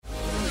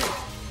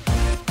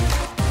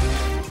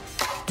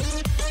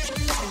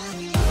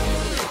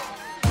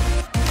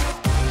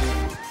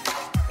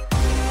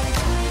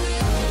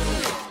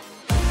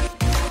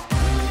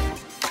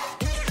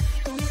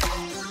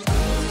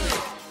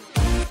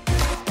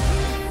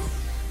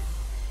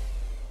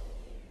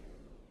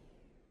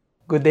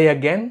Good day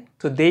again.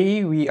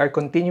 Today we are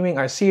continuing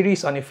our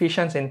series on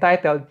Ephesians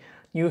entitled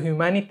New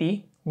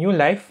Humanity, New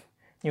Life,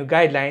 New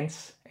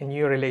Guidelines, and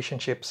New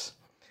Relationships.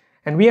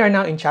 And we are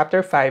now in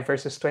chapter 5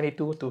 verses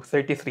 22 to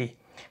 33.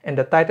 And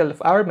the title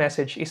of our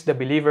message is The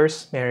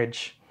Believer's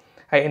Marriage.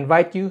 I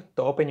invite you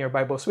to open your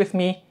Bibles with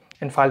me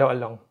and follow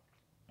along.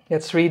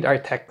 Let's read our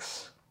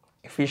text.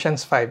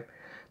 Ephesians 5,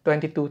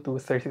 22 to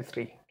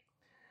 33.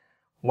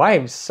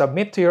 Wives,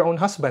 submit to your own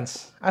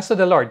husbands, as to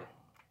the Lord.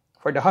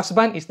 For the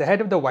husband is the head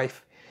of the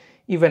wife,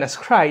 even as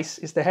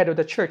Christ is the head of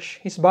the church,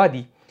 his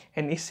body,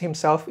 and is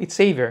himself its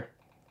Savior.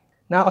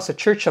 Now as the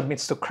church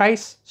submits to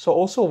Christ, so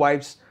also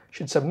wives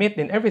should submit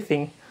in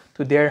everything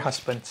to their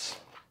husbands.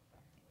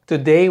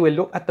 Today we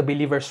look at the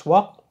believer's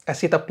walk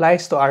as it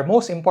applies to our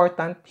most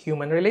important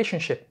human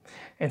relationship.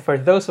 And for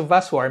those of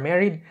us who are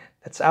married,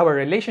 that's our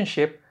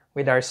relationship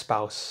with our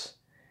spouse.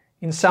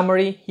 In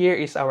summary, here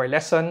is our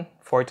lesson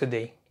for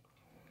today.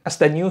 As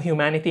the new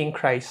humanity in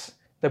Christ,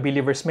 the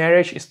believer's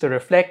marriage is to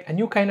reflect a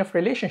new kind of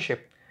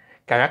relationship,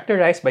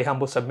 characterized by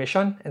humble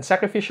submission and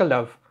sacrificial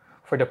love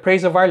for the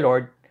praise of our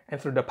Lord and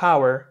through the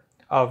power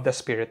of the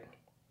Spirit.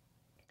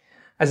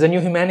 As the new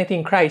humanity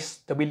in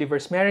Christ, the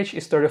believer's marriage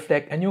is to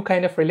reflect a new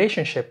kind of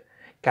relationship,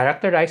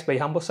 characterized by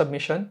humble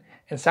submission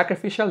and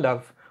sacrificial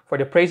love for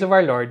the praise of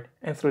our Lord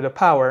and through the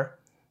power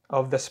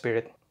of the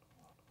Spirit.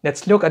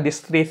 Let's look at these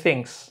three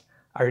things: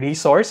 our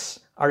resource,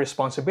 our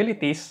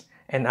responsibilities,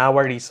 and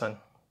our reason.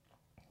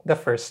 The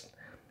first,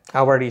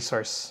 our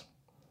resource.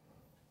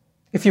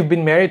 If you've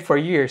been married for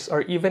years,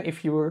 or even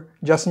if you're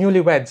just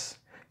newlyweds,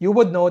 you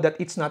would know that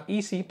it's not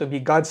easy to be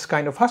God's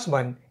kind of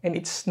husband, and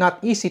it's not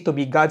easy to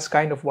be God's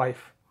kind of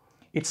wife.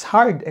 It's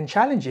hard and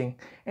challenging,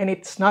 and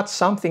it's not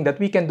something that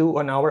we can do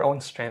on our own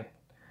strength.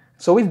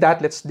 So with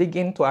that, let's dig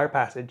into our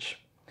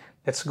passage.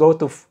 Let's go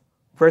to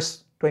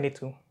verse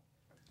 22.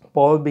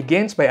 Paul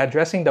begins by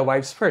addressing the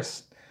wives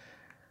first.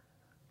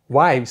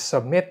 Wives,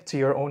 submit to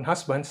your own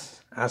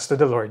husbands as to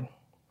the Lord.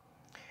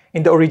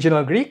 In the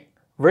original Greek,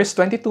 verse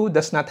 22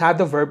 does not have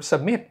the verb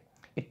submit.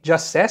 It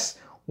just says,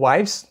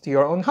 wives, to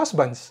your own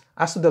husbands,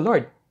 as to the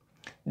Lord.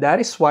 That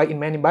is why in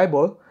many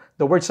Bible,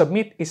 the word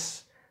submit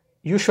is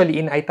usually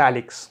in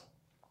italics.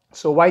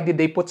 So why did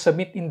they put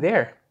submit in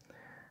there?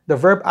 The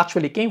verb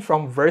actually came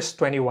from verse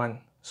 21.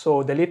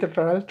 So the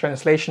literal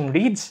translation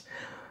reads,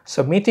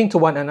 submitting to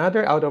one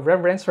another out of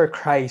reverence for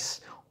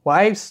Christ,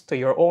 wives, to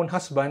your own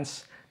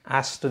husbands,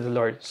 as to the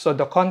Lord. So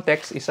the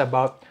context is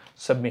about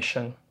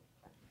submission.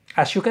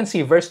 As you can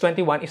see, verse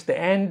 21 is the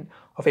end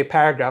of a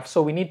paragraph,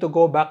 so we need to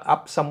go back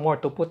up some more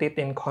to put it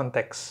in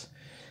context.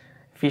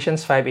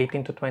 Ephesians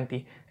 5:18 to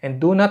 20. And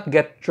do not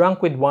get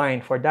drunk with wine,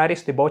 for that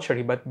is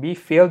debauchery, but be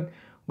filled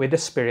with the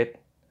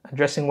Spirit,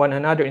 addressing one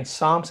another in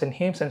psalms and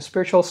hymns and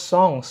spiritual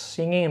songs,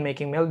 singing and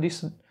making melodies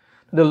to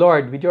the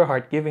Lord with your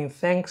heart, giving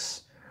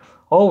thanks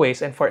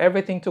always and for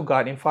everything to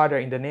God and Father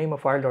in the name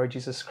of our Lord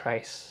Jesus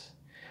Christ.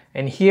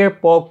 And here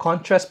Paul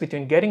contrasts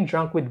between getting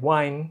drunk with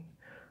wine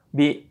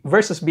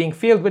versus being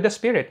filled with the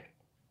Spirit.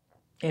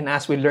 And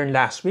as we learned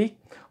last week,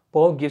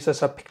 Paul gives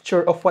us a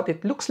picture of what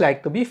it looks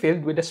like to be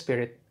filled with the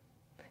Spirit.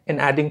 And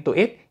adding to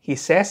it, he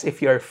says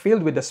if you are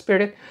filled with the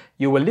Spirit,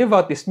 you will live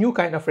out this new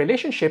kind of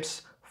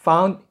relationships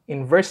found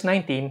in verse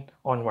 19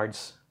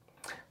 onwards.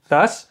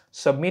 Thus,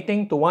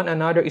 submitting to one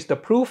another is the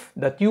proof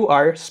that you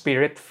are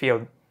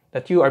Spirit-filled,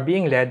 that you are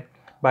being led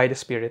by the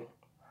Spirit.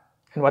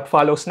 And what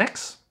follows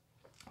next?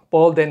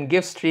 Paul then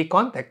gives three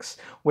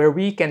contexts where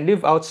we can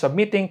live out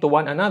submitting to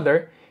one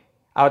another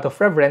out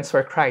of reverence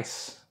for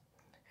Christ.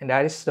 And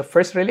that is the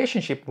first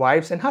relationship,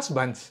 wives and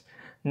husbands.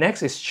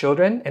 Next is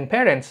children and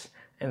parents.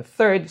 And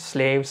third,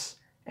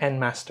 slaves and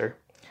master.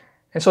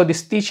 And so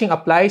this teaching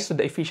applies to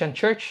the Ephesian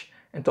church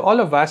and to all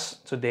of us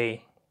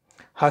today.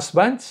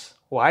 Husbands,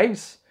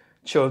 wives,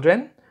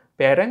 children,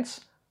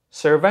 parents,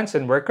 servants,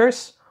 and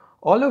workers,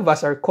 all of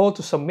us are called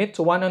to submit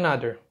to one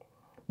another.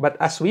 But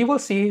as we will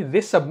see,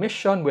 this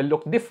submission will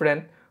look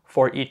different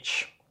for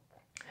each.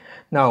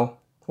 Now,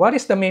 what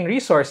is the main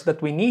resource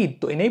that we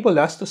need to enable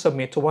us to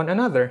submit to one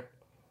another?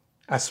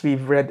 As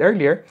we've read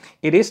earlier,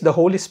 it is the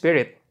Holy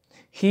Spirit.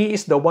 He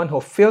is the one who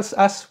fills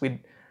us with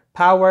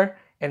power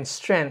and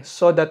strength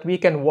so that we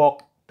can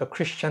walk the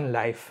Christian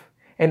life.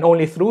 And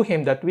only through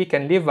Him that we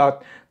can live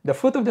out the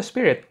fruit of the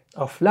Spirit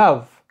of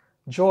love,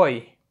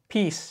 joy,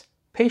 peace,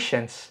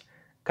 patience,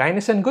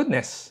 kindness and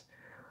goodness,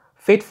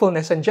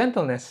 faithfulness and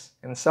gentleness,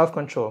 and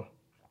self-control.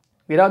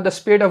 Without the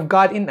Spirit of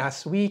God in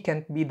us, we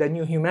can't be the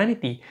new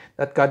humanity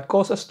that God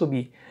calls us to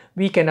be.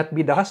 We cannot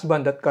be the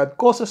husband that God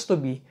calls us to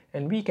be,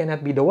 and we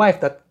cannot be the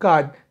wife that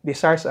God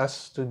desires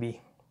us to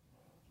be.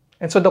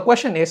 And so the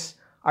question is,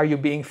 are you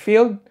being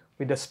filled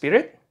with the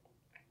Spirit?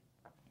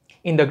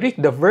 In the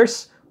Greek, the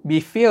verse be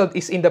filled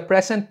is in the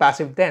present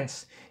passive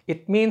tense.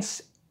 It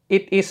means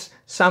it is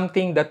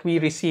something that we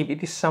receive.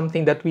 It is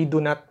something that we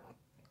do not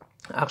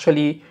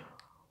actually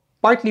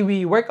partly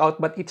we work out,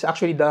 but it's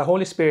actually the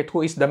Holy Spirit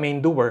who is the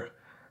main doer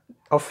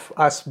of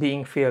us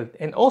being filled.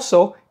 And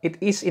also, it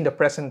is in the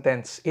present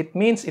tense. It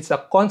means it's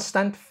a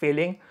constant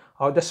filling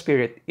of the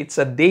Spirit. It's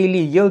a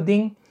daily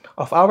yielding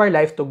of our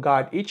life to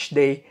God each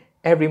day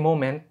every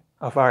moment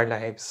of our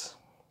lives.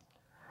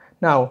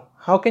 Now,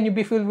 how can you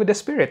be filled with the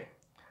Spirit?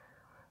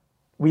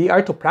 We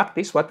are to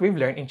practice what we've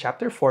learned in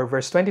chapter 4,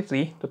 verse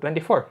 23 to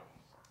 24.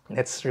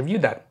 Let's review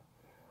that.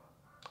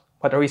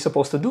 What are we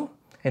supposed to do?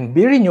 And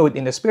be renewed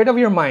in the spirit of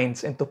your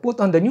minds, and to put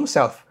on the new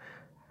self,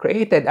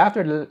 created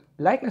after the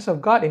likeness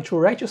of God in true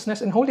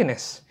righteousness and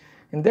holiness.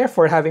 And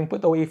therefore, having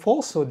put away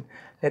falsehood,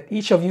 let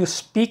each of you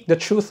speak the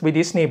truth with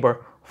his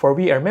neighbor, for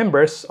we are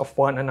members of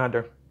one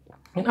another.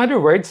 In other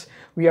words,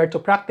 we are to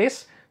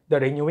practice the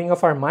renewing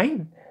of our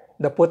mind,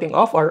 the putting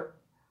off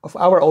of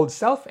our old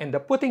self, and the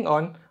putting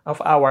on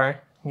of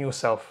our new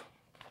self.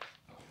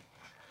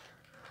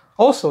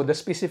 Also, the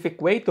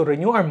specific way to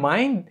renew our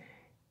mind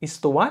is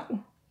to what?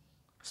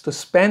 Is to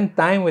spend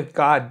time with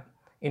God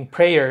in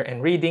prayer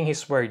and reading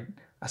His Word,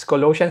 as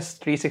Colossians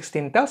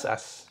 3:16 tells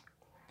us.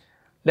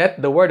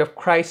 Let the word of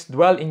Christ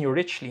dwell in you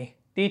richly,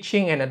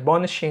 teaching and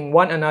admonishing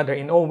one another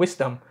in all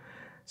wisdom,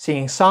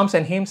 singing psalms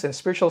and hymns and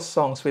spiritual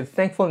songs with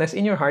thankfulness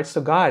in your hearts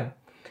to God.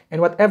 And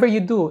whatever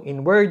you do,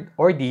 in word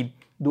or deed,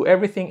 do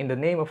everything in the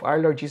name of our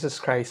Lord Jesus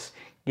Christ,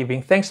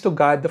 giving thanks to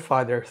God the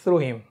Father through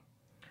Him.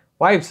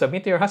 Wives,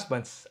 submit to your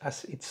husbands,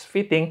 as it's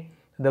fitting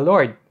to the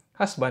Lord.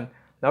 Husband,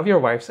 love your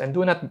wives and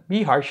do not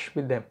be harsh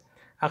with them.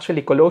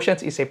 Actually,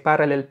 Colossians is a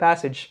parallel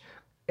passage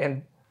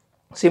and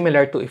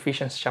similar to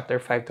Ephesians chapter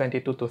 5,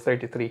 22 to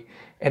 33.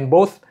 In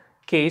both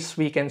cases,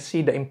 we can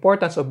see the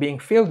importance of being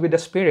filled with the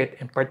Spirit,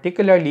 and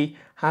particularly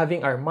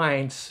having our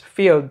minds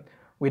filled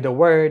with the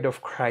Word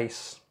of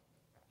Christ.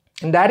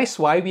 And that is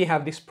why we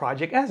have this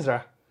Project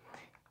Ezra.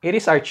 It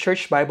is our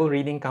church Bible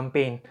reading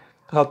campaign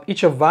to help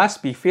each of us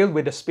be filled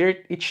with the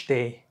Spirit each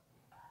day.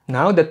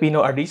 Now that we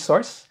know our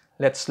resource,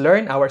 let's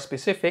learn our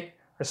specific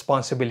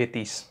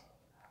responsibilities.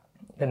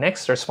 The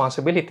next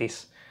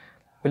responsibilities.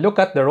 We look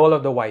at the role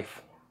of the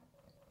wife.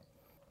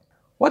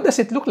 What does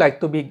it look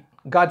like to be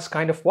God's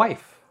kind of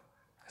wife?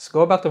 Let's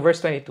go back to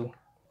verse 22.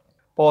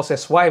 Paul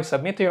says, wives,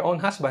 submit to your own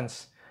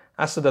husbands,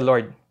 as to the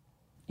Lord.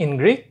 In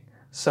Greek,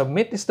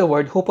 submit is the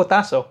word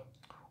hupotasso.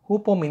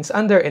 Hupo means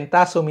under and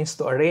tasso means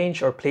to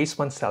arrange or place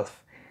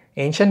oneself.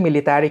 Ancient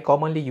military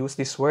commonly used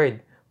this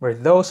word, where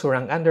those who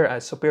rank under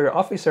a superior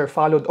officer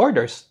followed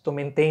orders to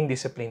maintain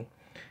discipline.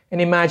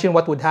 And imagine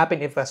what would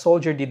happen if a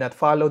soldier did not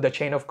follow the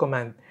chain of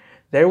command.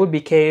 There would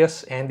be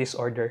chaos and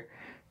disorder,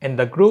 and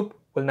the group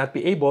will not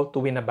be able to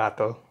win a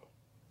battle.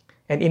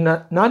 And in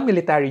a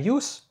non-military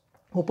use,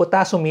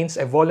 hupotasso means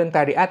a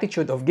voluntary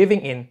attitude of giving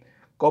in,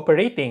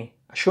 cooperating,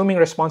 assuming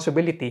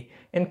responsibility,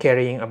 and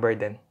carrying a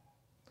burden.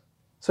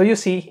 So you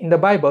see, in the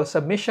Bible,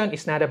 submission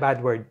is not a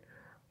bad word.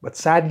 But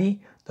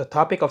sadly, the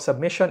topic of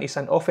submission is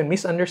an often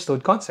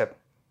misunderstood concept.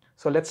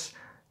 So let's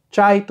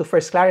try to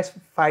first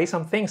clarify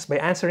some things by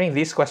answering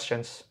these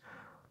questions.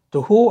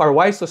 To who are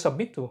wives to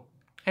submit to,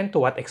 and to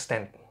what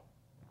extent?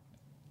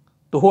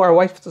 To who are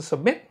wives to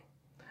submit?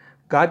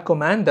 God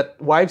commands that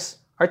wives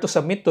are to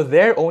submit to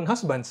their own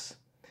husbands.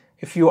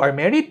 If you are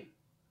married,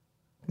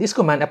 this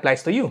command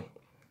applies to you.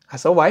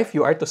 As a wife,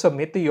 you are to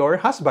submit to your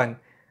husband,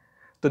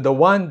 to the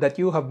one that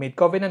you have made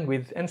covenant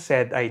with and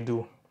said, I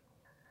do.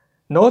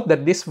 Note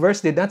that this verse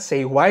did not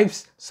say,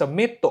 wives,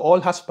 submit to all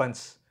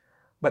husbands,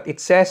 but it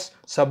says,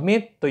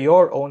 submit to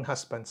your own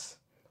husbands.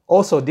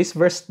 Also, this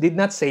verse did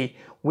not say,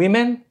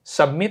 women,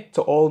 submit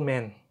to all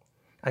men.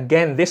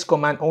 Again, this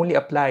command only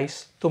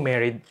applies to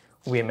married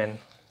women.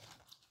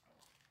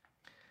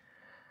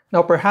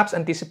 Now, perhaps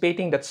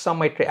anticipating that some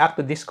might react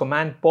to this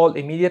command, Paul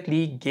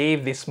immediately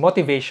gave this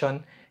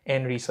motivation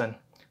and reason.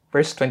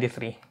 Verse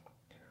 23.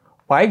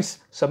 Wives,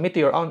 submit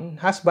to your own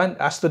husband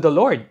as to the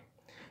Lord.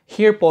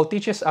 Here, Paul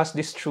teaches us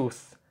this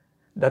truth,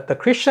 that the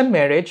Christian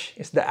marriage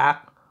is the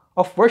act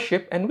of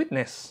worship and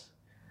witness.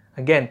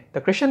 Again,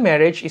 the Christian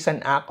marriage is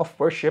an act of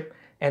worship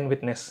and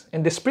witness.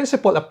 And this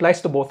principle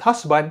applies to both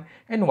husband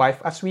and wife,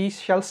 as we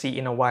shall see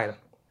in a while.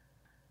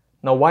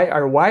 Now, why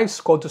are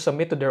wives called to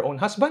submit to their own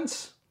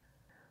husbands?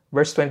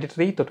 Verse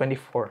 23 to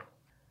 24.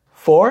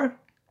 For,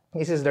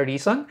 this is the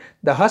reason,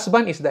 the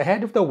husband is the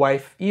head of the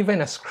wife, even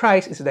as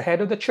Christ is the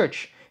head of the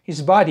church,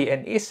 his body,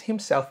 and is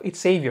himself its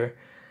Savior.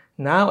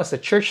 Now, as the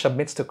church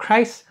submits to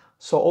Christ,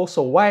 so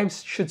also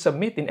wives should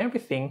submit in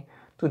everything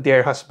to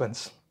their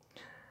husbands.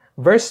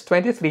 Verse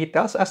 23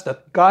 tells us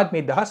that God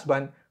made the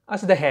husband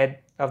as the head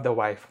of the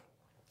wife.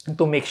 And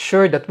to make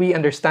sure that we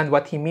understand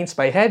what he means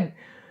by head,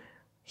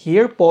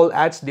 here Paul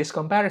adds this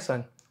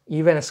comparison.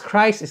 Even as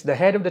Christ is the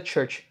head of the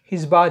church,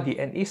 his body,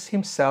 and is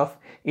himself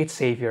its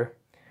Savior.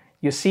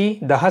 You see,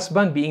 the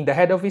husband being the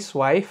head of his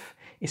wife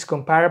is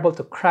comparable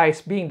to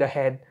Christ being the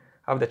head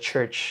of the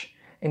church.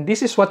 And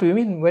this is what we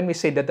mean when we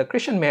say that the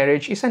Christian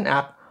marriage is an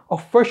act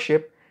of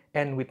worship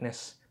and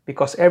witness,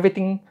 because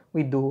everything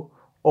we do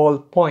all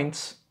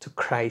points to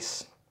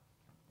Christ.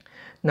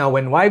 Now,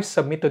 when wives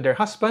submit to their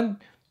husband,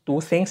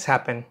 two things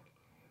happen.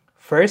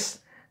 First,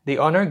 they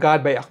honor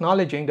God by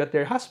acknowledging that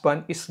their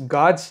husband is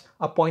God's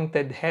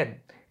appointed head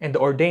and the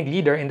ordained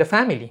leader in the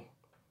family.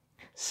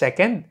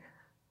 Second,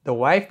 the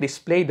wife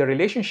displayed the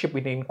relationship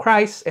between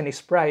Christ and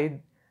his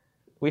bride,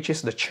 which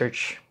is the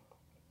church.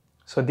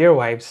 So, dear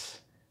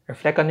wives,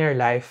 reflect on your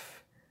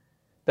life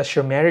Does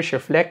your marriage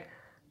reflect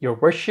your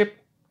worship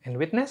and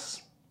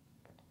witness?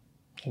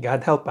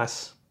 God help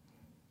us.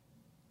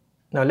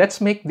 Now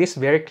let's make this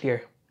very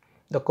clear.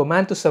 The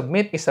command to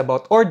submit is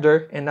about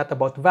order and not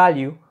about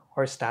value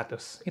or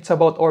status. It's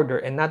about order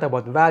and not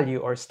about value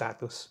or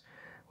status.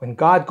 When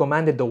God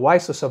commanded the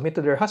wives to submit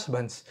to their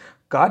husbands,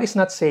 God is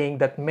not saying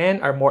that men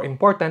are more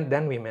important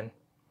than women.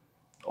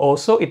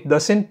 Also, it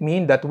doesn't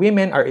mean that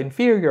women are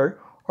inferior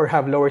or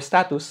have lower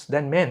status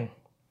than men.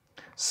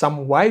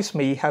 Some wives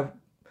may have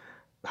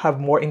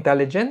more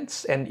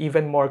intelligence and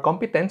even more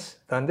competence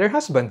than their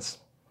husbands.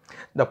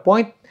 The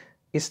point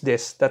is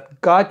this, that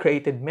God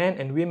created men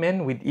and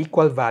women with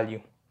equal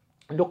value.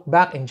 Look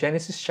back in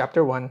Genesis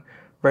chapter 1,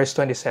 verse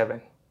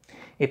 27.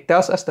 It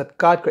tells us that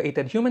God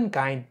created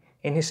humankind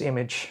in His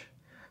image.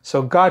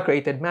 So God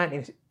created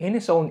man in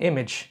His own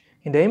image.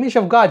 In the image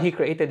of God, He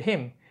created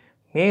him.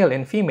 Male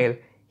and female,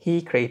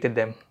 He created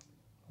them.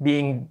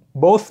 Being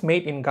both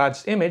made in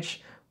God's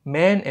image,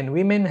 men and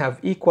women have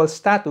equal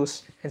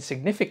status and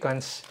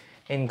significance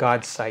in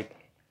God's sight.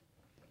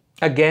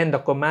 Again, the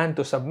command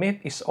to submit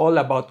is all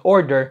about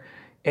order,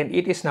 and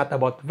it is not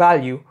about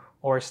value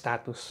or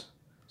status.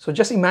 So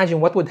just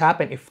imagine what would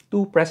happen if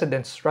two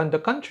presidents run the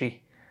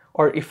country,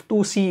 or if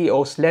two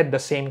CEOs led the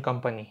same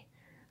company.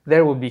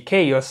 There would be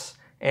chaos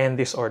and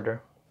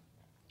disorder.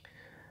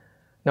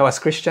 Now, as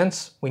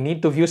Christians, we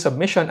need to view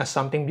submission as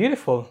something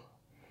beautiful.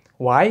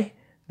 Why?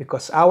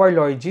 Because our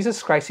Lord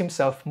Jesus Christ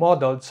Himself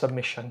modeled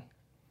submission.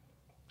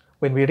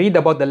 When we read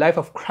about the life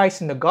of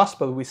Christ in the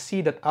Gospel, we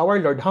see that our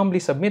Lord humbly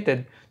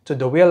submitted to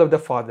the will of the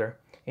Father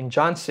in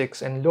John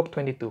 6 and Luke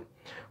 22.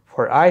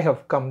 For I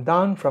have come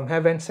down from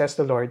heaven, says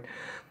the Lord,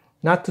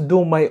 not to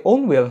do my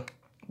own will,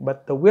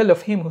 but the will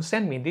of Him who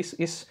sent me. This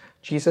is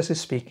Jesus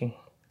is speaking.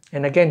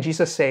 And again,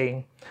 Jesus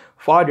saying,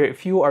 Father,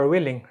 if you are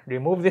willing,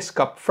 remove this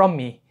cup from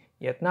me,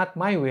 yet not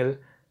my will,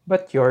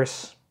 but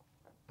yours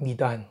be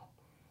done.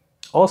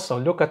 Also,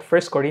 look at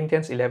 1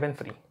 Corinthians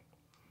 11:3.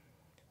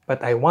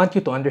 But I want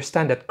you to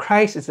understand that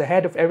Christ is the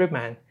head of every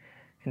man,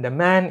 and the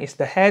man is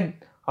the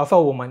head of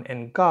a woman,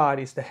 and God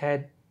is the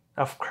head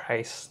of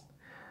Christ.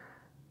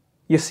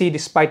 You see,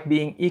 despite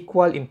being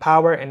equal in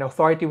power and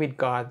authority with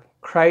God,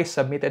 Christ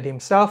submitted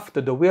Himself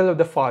to the will of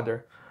the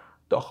Father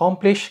to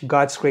accomplish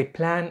God's great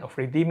plan of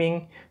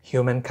redeeming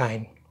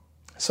humankind.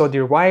 So,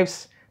 dear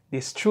wives,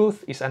 this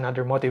truth is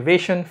another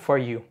motivation for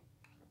you.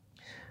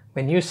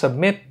 When you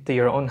submit to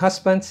your own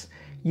husbands,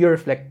 you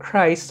reflect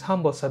Christ's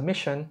humble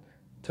submission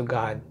to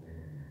God.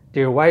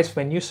 Dear wives,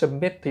 when you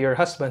submit to your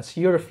husbands,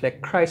 you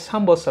reflect Christ's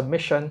humble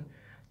submission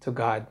to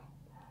God.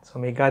 So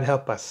may God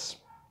help us.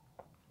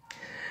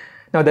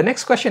 Now, the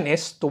next question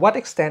is, to what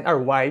extent are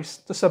wives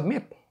to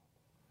submit?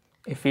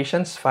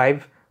 Ephesians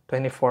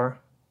 5:24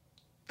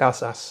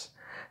 tells us,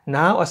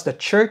 now as the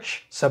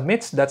church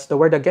submits, that's the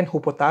word again,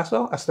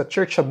 hupotasso, as the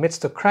church submits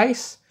to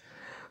Christ,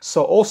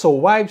 so also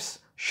wives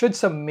should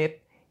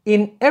submit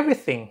in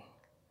everything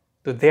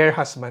to their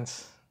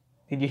husbands.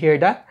 Did you hear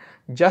that?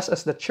 Just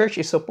as the church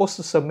is supposed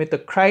to submit to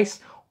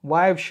Christ,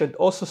 wives should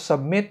also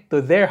submit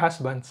to their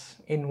husbands.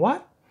 In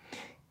what?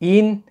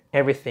 In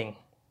everything.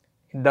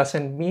 It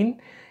doesn't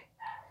mean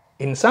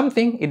in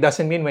something. It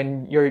doesn't mean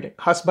when your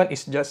husband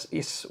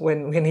is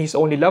when he's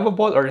only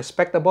lovable or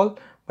respectable,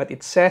 but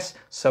it says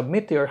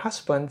submit to your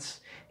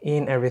husbands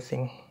in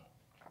everything.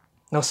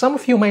 Now, some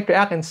of you might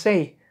react and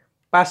say,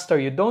 Pastor,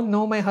 you don't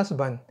know my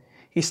husband.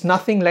 He's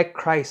nothing like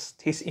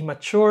Christ. He's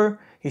immature,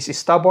 he's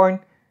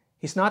stubborn,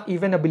 he's not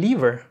even a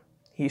believer.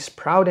 He is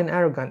proud and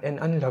arrogant and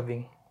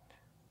unloving.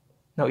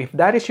 Now, if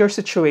that is your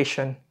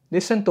situation,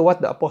 listen to what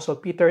the Apostle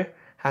Peter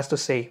has to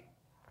say.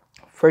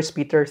 1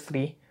 Peter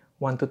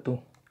 3:1-2.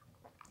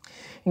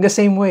 In the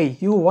same way,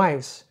 you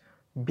wives,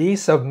 be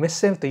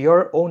submissive to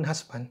your own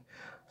husband,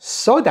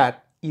 so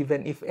that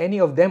even if any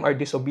of them are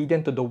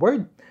disobedient to the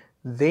word,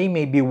 they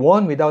may be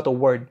won without a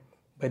word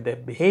by the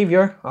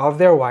behavior of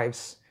their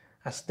wives,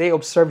 as they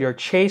observe your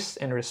chaste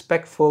and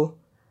respectful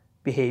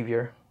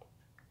behavior.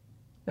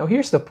 Now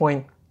here's the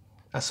point.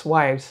 As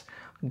wives,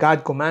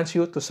 God commands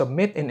you to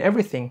submit in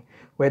everything,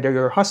 whether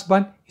your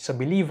husband is a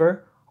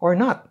believer or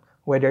not,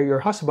 whether your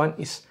husband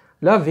is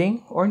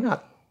loving or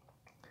not.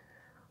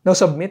 Now,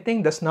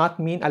 submitting does not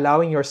mean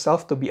allowing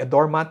yourself to be a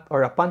doormat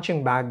or a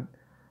punching bag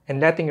and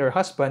letting your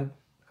husband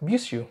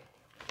abuse you.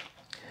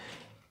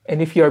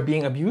 And if you are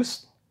being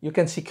abused, you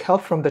can seek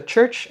help from the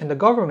church and the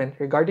government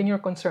regarding your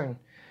concern.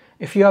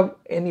 If you have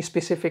any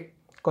specific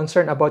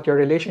concern about your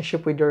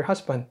relationship with your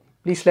husband,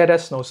 please let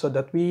us know so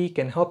that we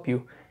can help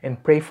you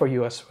and pray for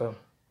you as well.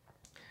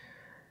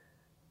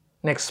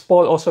 Next,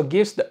 Paul also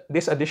gives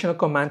this additional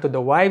command to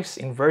the wives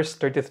in verse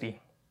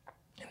 33.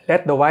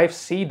 Let the wife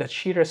see that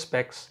she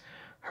respects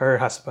her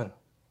husband.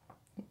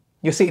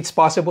 You see, it's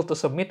possible to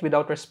submit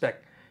without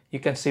respect. You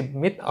can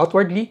submit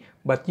outwardly,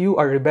 but you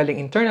are rebelling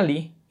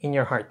internally in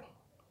your heart.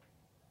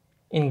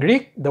 In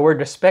Greek, the word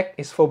respect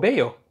is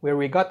phobeo, where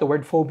we got the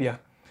word phobia.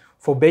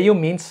 Phobeo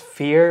means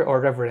fear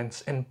or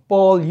reverence, and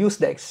Paul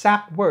used the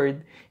exact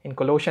word in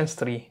Colossians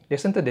 3.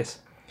 Listen to this.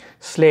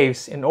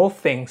 Slaves, in all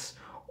things,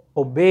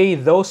 obey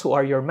those who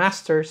are your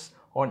masters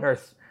on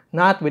earth,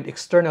 not with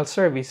external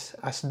service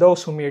as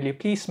those who merely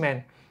please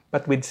men,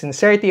 but with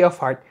sincerity of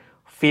heart,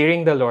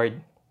 fearing the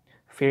Lord.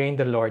 Fearing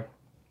the Lord.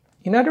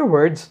 In other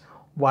words,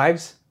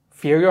 wives,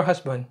 fear your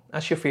husband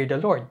as you fear the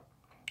Lord.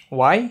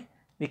 Why?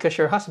 Because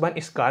your husband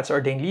is God's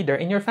ordained leader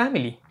in your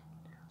family.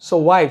 So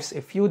wives,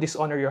 if you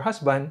dishonor your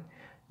husband,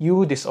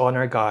 you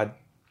dishonor God.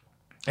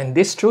 And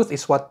this truth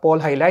is what Paul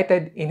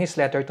highlighted in his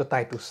letter to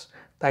Titus,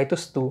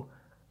 Titus 2,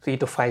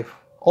 3-5.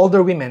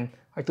 Older women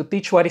are to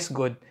teach what is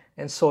good,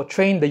 and so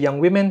train the young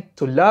women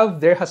to love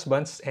their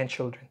husbands and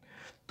children,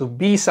 to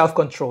be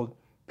self-controlled,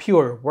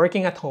 pure,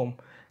 working at home,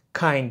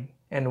 kind,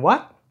 and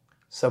what?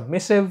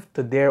 Submissive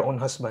to their own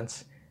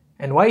husbands.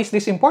 And why is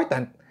this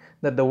important?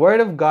 That the word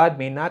of God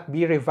may not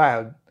be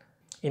reviled.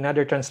 In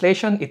other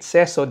translation, it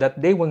says so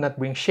that they will not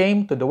bring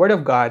shame to the word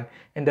of God,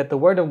 and that the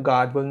word of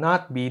God will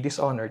not be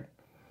dishonored.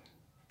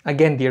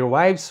 Again, dear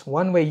wives,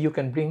 one way you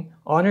can bring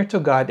honor to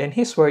God and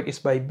His word is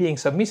by being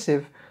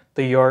submissive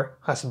to your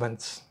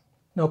husbands.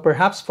 Now,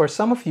 perhaps for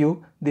some of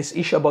you, this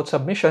issue about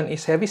submission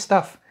is heavy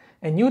stuff,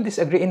 and you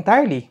disagree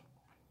entirely.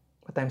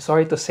 But I'm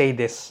sorry to say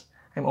this.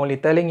 I'm only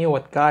telling you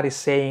what God is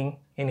saying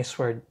in His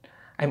word.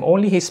 I'm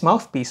only His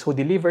mouthpiece who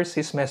delivers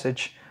His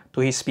message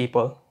to His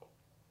people.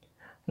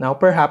 Now,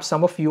 perhaps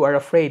some of you are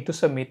afraid to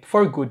submit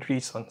for good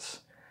reasons.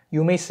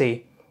 You may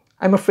say,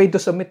 I'm afraid to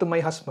submit to my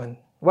husband.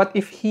 What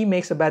if he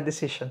makes a bad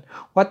decision?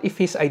 What if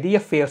his idea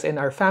fails and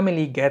our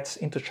family gets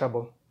into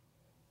trouble?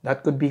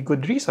 That could be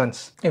good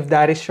reasons. If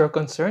that is your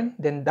concern,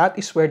 then that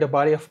is where the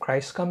body of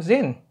Christ comes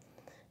in.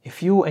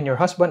 If you and your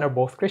husband are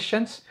both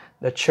Christians,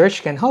 the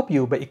church can help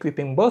you by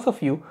equipping both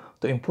of you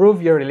to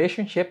improve your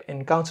relationship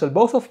and counsel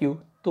both of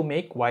you to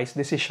make wise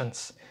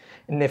decisions.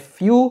 And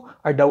if you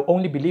are the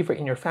only believer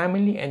in your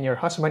family and your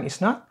husband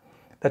is not,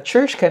 the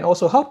church can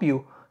also help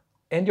you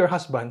and your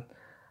husband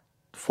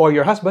for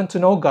your husband to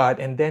know God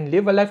and then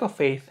live a life of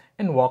faith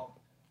and walk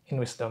in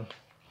wisdom.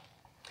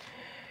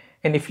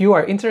 And if you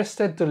are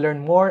interested to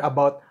learn more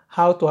about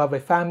how to have a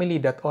family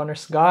that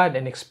honors God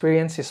and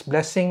experience His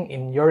blessing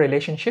in your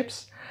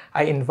relationships,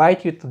 I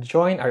invite you to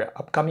join our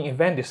upcoming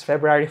event this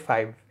February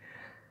 5.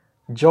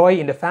 Joy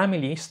in the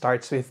family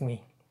starts with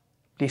me.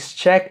 Please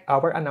check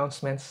our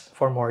announcements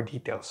for more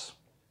details.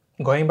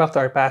 Going back to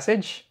our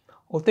passage,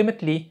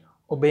 ultimately,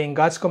 obeying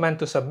God's command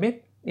to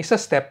submit is a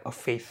step of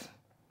faith.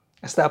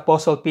 As the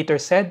Apostle Peter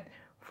said,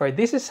 "For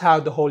this is how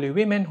the holy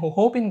women who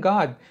hope in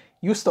God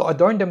used to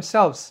adorn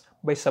themselves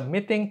by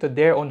submitting to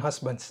their own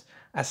husbands,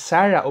 as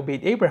Sarah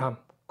obeyed Abraham,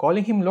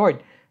 calling him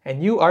Lord,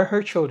 and you are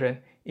her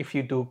children if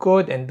you do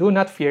good and do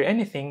not fear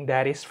anything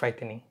that is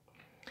frightening."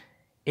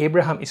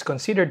 Abraham is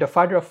considered the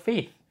father of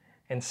faith,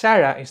 and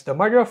Sarah is the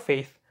mother of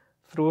faith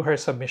through her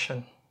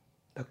submission.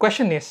 The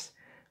question is,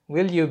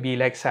 will you be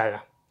like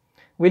Sarah?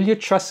 Will you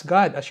trust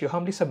God as you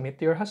humbly submit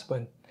to your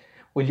husband?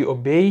 Will you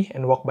obey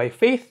and walk by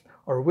faith,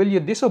 or will you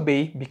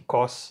disobey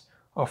because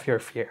of your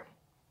fear?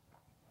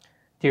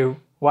 Dear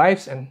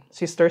wives and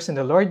sisters in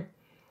the Lord,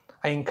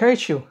 I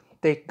encourage you,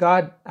 take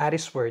God at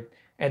His word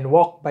and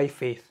walk by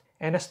faith.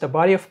 And as the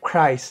body of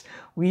Christ,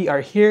 we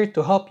are here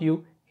to help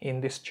you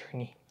in this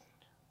journey.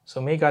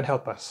 So may God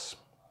help us.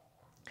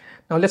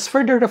 Now let's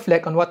further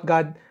reflect on what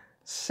God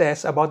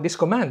says about this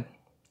command.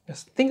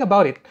 Just think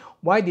about it.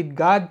 Why did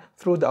God,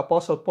 through the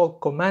Apostle Paul,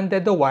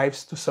 commanded the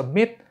wives to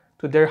submit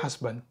to their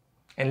husband?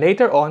 And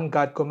later on,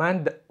 God's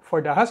command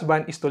for the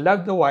husband is to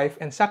love the wife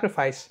and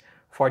sacrifice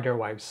for their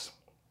wives.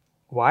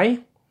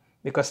 Why?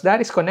 Because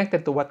that is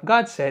connected to what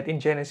God said in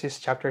Genesis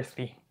chapter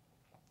 3.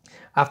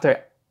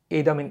 After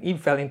Adam and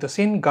Eve fell into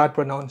sin, God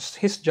pronounced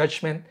His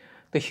judgment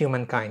to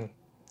humankind.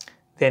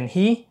 Then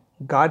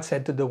God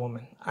said to the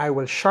woman, "I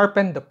will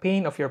sharpen the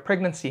pain of your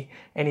pregnancy,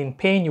 and in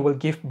pain you will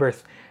give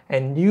birth,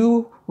 and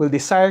you will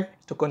desire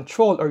to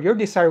control, or your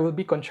desire will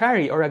be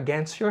contrary or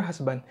against your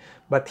husband,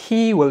 but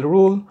he will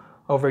rule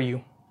over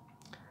you."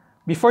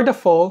 Before the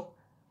fall,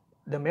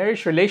 the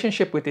marriage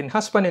relationship between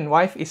husband and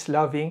wife is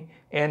loving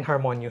and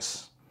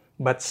harmonious.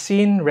 But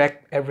sin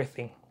wrecked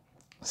everything.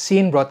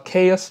 Sin brought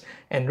chaos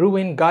and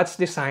ruined God's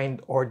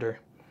designed order.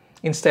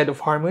 Instead of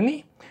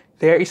harmony,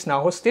 there is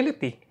now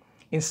hostility.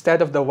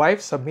 Instead of the wife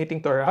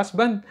submitting to her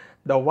husband,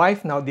 the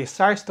wife now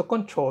desires to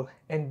control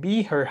and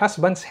be her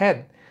husband's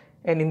head.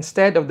 And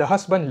instead of the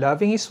husband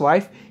loving his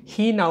wife,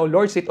 he now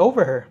lords it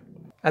over her.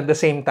 At the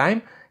same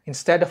time,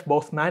 instead of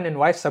both man and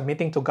wife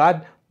submitting to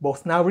God,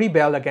 both now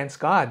rebel against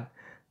God.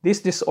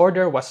 This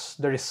disorder was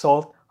the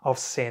result of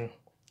sin.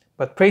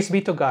 But praise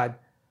be to God,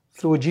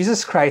 through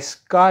Jesus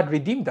Christ, God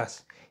redeemed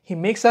us. He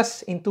makes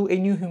us into a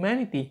new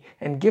humanity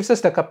and gives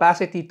us the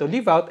capacity to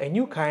live out a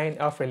new kind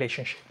of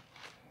relationship.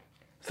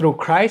 Through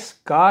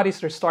Christ, God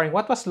is restoring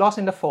what was lost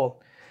in the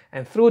fall,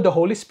 and through the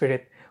Holy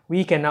Spirit,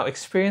 we can now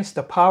experience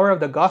the power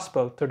of the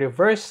gospel to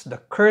reverse the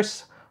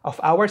curse of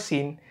our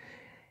sin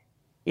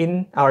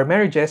in our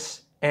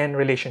marriages and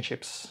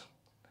relationships.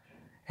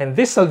 And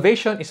this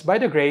salvation is by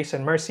the grace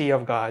and mercy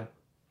of God.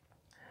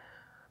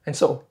 And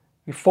so,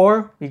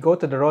 before we go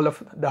to the role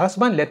of the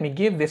husband, let me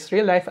give this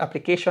real-life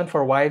application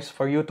for wives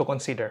for you to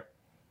consider.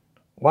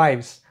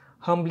 Wives,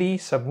 humbly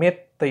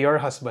submit to your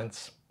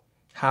husbands.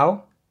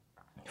 How?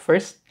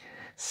 First,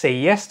 say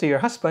yes to your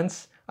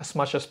husbands as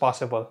much as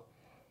possible.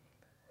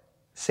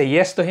 Say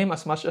yes to him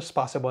as much as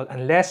possible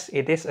unless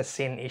it is a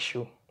sin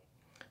issue.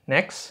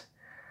 Next,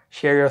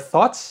 share your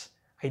thoughts,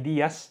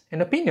 ideas,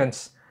 and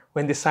opinions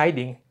when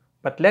deciding,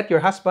 but let your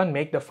husband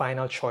make the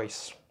final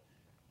choice.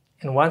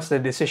 And once the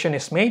decision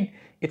is made,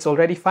 it's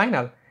already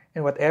final,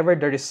 and whatever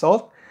the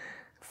result,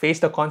 face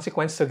the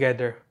consequence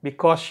together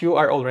because you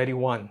are already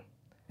one.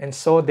 And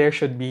so there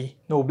should be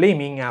no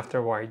blaming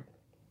afterward.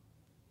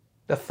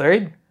 The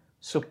third,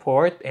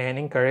 support and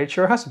encourage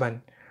your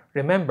husband.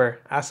 Remember,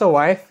 as a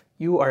wife,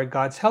 you are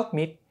God's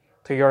helpmeet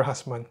to your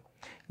husband.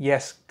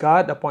 Yes,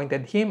 God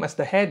appointed him as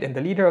the head and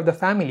the leader of the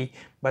family,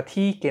 but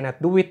he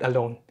cannot do it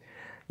alone.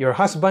 Your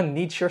husband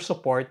needs your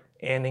support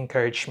and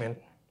encouragement.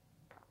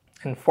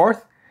 And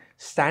fourth,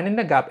 stand in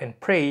the gap and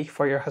pray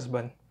for your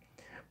husband.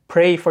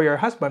 Pray for your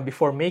husband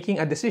before making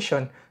a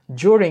decision,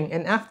 during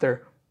and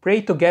after.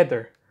 Pray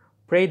together.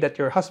 Pray that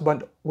your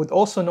husband would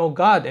also know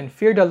God and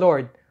fear the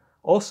Lord.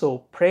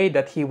 Also, pray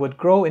that he would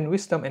grow in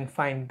wisdom and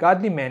find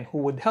godly men who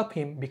would help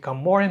him become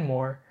more and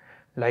more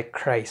like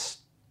Christ.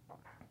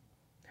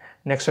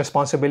 Next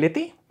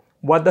responsibility.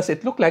 What does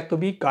it look like to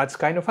be God's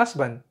kind of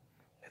husband?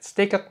 Let's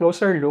take a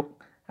closer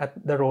look at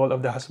the role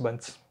of the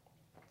husbands.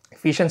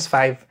 Ephesians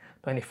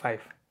 5:25.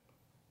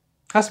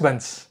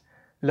 Husbands,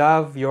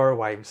 love your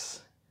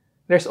wives.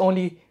 There's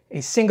only a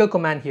single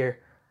command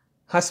here.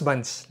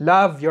 Husbands,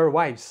 love your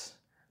wives.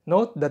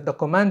 Note that the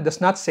command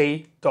does not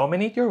say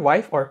dominate your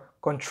wife or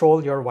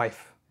control your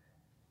wife.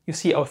 You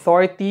see,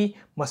 authority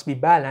must be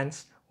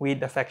balanced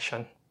with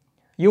affection.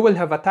 You will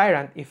have a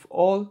tyrant if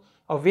all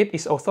of it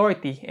is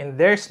authority and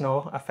there's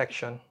no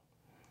affection.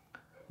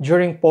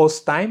 During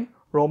Paul's time,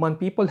 Roman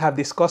people have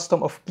this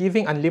custom of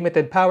giving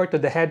unlimited power to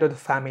the head of the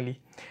family.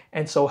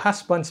 And so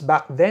husbands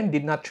back then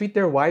did not treat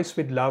their wives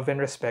with love and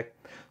respect.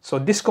 So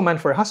this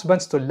command for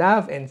husbands to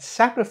love and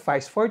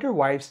sacrifice for their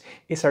wives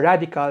is a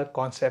radical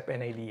concept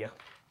and idea.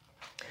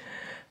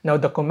 Now,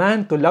 the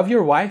command to love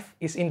your wife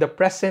is in the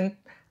present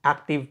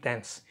active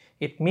tense.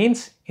 It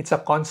means it's a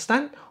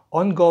constant,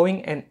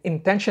 ongoing, and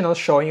intentional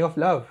showing of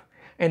love.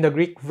 And the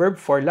Greek verb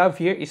for love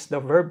here is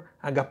the verb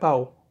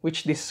agapao,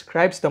 which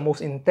describes the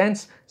most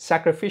intense,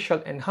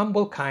 sacrificial, and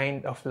humble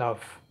kind of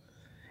love.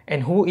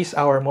 And who is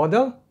our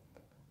model?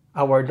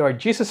 Our Lord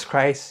Jesus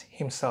Christ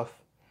himself.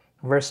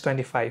 Verse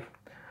 25.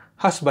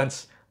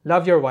 Husbands,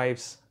 love your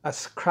wives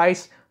as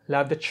Christ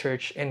loved the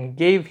church and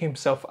gave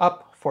himself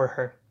up for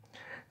her.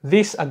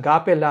 This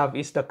agape love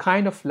is the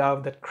kind of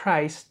love that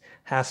Christ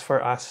has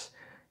for us,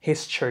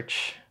 his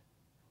church.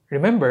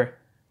 Remember,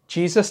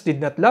 Jesus did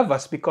not love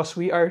us because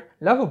we are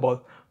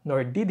lovable,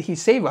 nor did he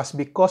save us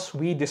because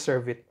we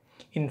deserve it.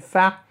 In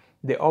fact,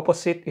 the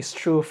opposite is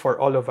true for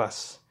all of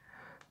us.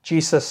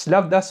 Jesus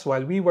loved us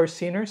while we were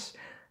sinners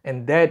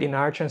and dead in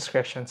our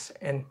transgressions,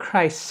 and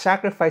Christ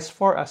sacrificed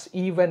for us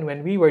even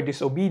when we were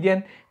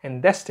disobedient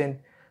and destined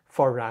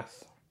for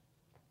wrath.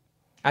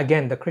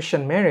 Again, the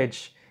Christian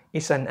marriage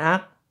is an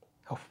act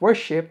of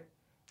worship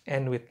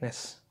and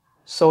witness.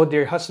 So,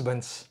 dear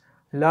husbands,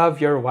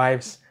 love your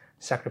wives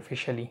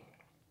sacrificially.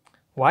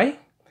 Why?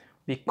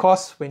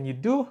 Because when you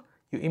do,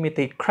 you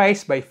imitate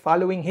Christ by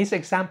following his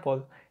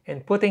example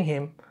and putting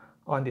him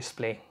on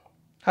display.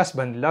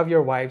 Husband, love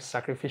your wives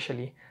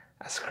sacrificially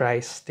as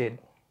Christ did.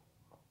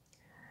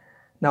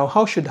 Now,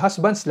 how should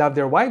husbands love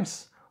their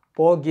wives?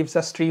 Paul gives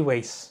us 3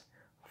 ways.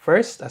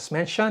 First, as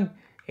mentioned,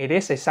 it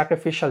is a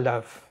sacrificial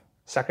love.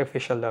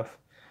 Sacrificial love.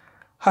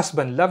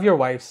 Husband, love your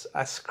wives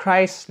as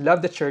Christ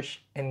loved the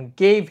church and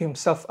gave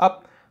himself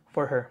up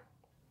for her.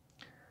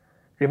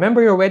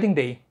 Remember your wedding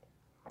day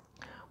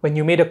when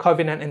you made a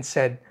covenant and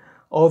said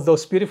all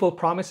those beautiful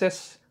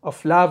promises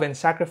of love and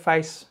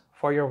sacrifice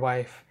for your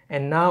wife,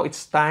 and now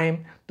it's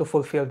time to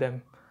fulfill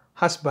them.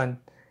 Husband,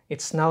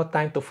 it's now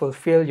time to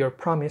fulfill your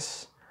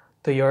promise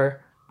to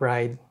your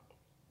bride.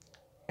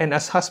 And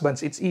as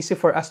husbands, it's easy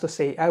for us to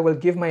say, I will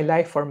give my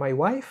life for my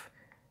wife.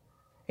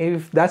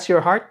 If that's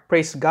your heart,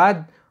 praise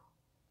God.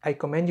 I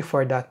commend you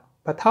for that.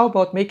 But how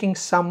about making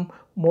some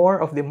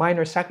more of the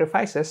minor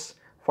sacrifices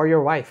for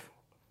your wife?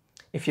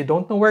 If you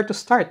don't know where to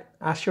start,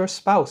 ask your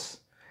spouse.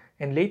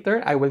 And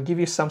later, I will give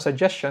you some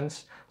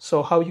suggestions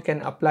so how you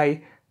can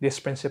apply this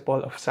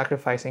principle of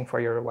sacrificing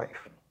for your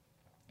wife.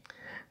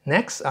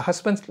 Next, a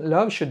husband's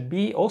love should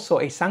be also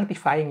a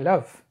sanctifying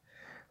love.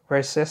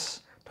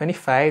 Verses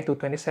 25 to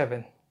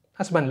 27.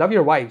 Husband, love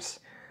your wives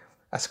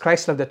as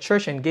Christ loved the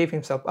church and gave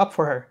himself up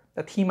for her,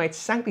 that he might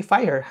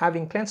sanctify her,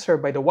 having cleansed her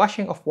by the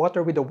washing of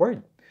water with the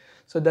word,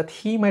 so that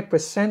he might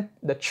present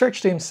the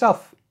church to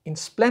himself in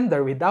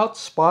splendor, without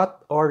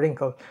spot or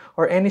wrinkle,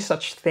 or any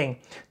such thing,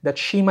 that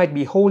she might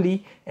be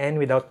holy and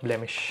without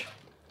blemish.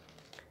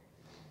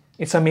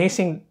 It's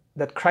amazing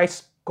that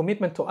Christ's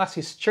commitment to us,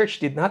 his church,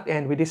 did not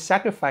end with his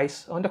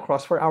sacrifice on the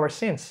cross for our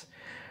sins.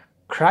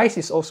 Christ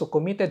is also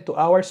committed to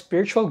our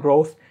spiritual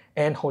growth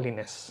and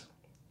holiness.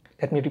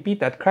 Let me repeat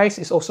that. Christ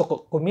is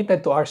also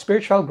committed to our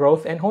spiritual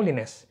growth and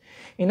holiness.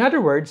 In other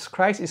words,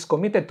 Christ is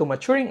committed to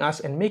maturing us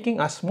and making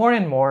us more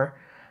and more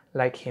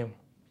like him.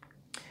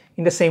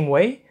 In the same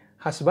way,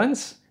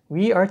 husbands,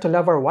 we are to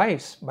love our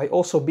wives by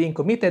also being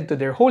committed to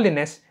their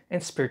holiness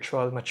and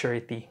spiritual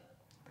maturity.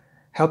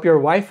 Help your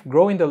wife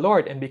grow in the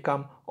Lord and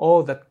become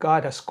all that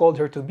God has called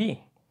her to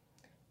be.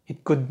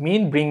 It could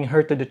mean bringing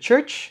her to the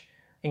church,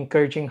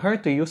 encouraging her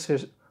to use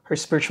her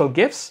spiritual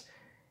gifts.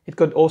 It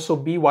could also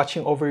be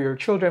watching over your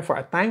children for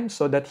a time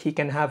so that he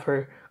can have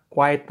her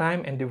quiet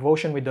time and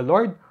devotion with the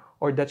Lord,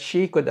 or that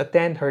she could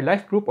attend her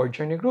life group or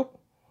journey group.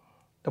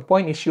 The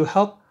point is you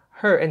help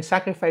her and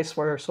sacrifice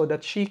for her so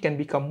that she can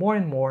become more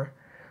and more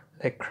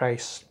like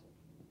Christ.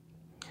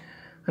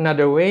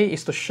 Another way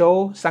is to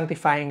show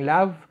sanctifying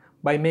love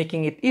by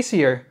making it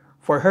easier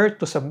for her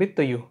to submit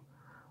to you,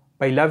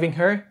 by loving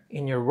her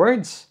in your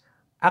words,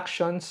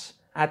 actions,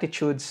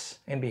 attitudes,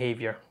 and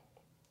behavior.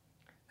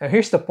 Now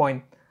here's the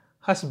point.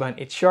 Husband,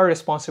 it's your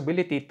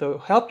responsibility to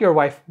help your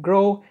wife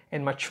grow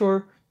and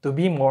mature to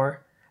be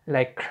more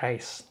like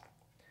Christ.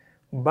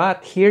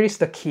 But here is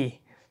the key.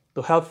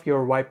 To help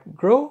your wife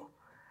grow,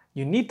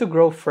 you need to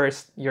grow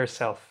first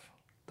yourself.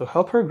 To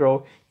help her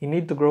grow, you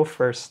need to grow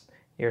first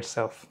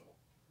yourself.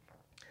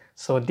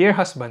 So, dear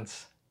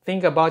husbands,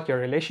 think about your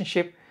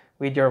relationship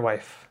with your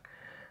wife.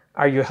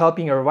 Are you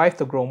helping your wife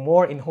to grow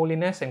more in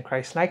holiness and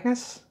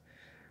Christ-likeness?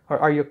 Or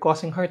are you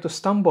causing her to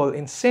stumble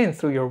in sin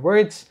through your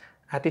words,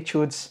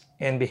 attitudes,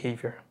 and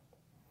behavior?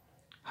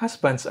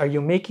 Husbands, are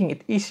you making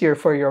it easier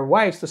for your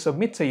wives to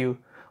submit to you,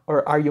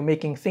 or are you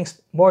making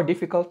things more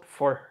difficult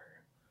for her?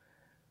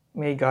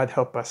 May God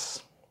help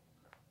us.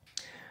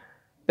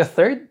 The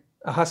third,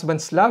 a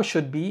husband's love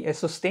should be a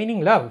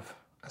sustaining love.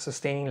 A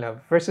sustaining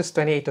love. Verses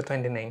 28 to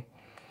 29.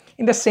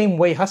 In the same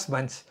way,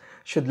 husbands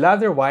should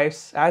love their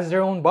wives as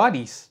their own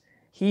bodies.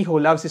 He who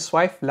loves his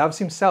wife loves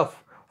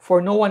himself,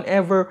 for no one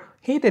ever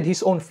hated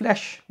his own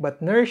flesh,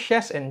 but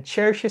nourishes and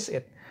cherishes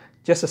it,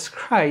 just as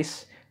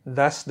Christ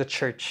does the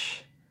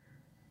church.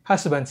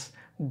 Husbands,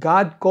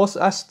 God calls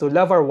us to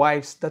love our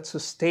wives that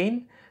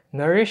sustain,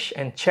 nourish,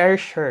 and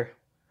cherish her.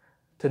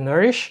 To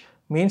nourish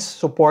means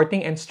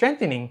supporting and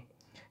strengthening,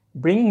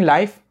 bringing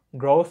life,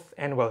 growth,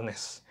 and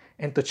wellness.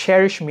 And to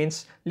cherish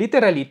means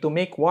literally to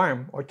make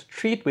warm or to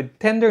treat with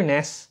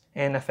tenderness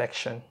and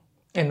affection.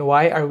 And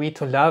why are we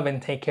to love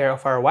and take care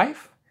of our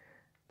wife?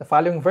 The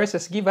following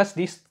verses give us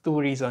these two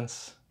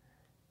reasons.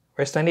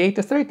 Verse 28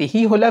 to 30,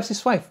 he who loves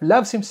his wife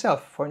loves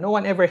himself, for no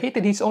one ever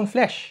hated his own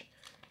flesh,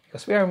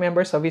 because we are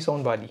members of his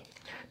own body.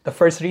 The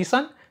first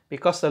reason,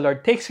 because the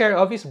Lord takes care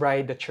of his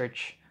bride, the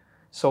church.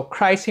 So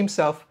Christ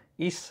himself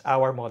is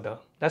our model.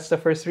 That's the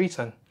first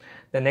reason.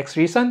 The next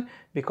reason,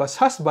 because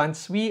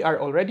husbands, we are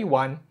already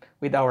one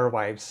with our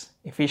wives.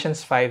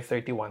 Ephesians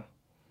 5:31.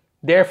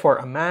 Therefore,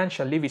 a man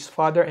shall leave his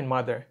father and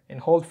mother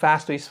and hold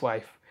fast to his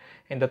wife,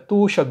 and the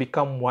two shall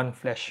become one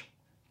flesh.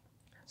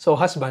 So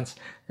husbands,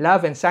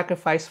 love and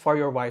sacrifice for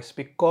your wives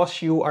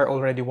because you are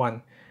already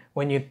one.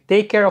 When you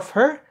take care of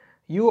her,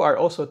 you are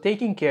also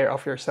taking care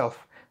of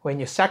yourself. When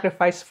you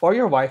sacrifice for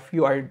your wife,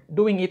 you are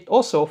doing it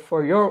also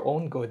for your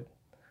own good.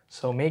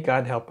 So may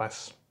God help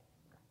us.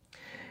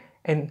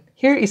 And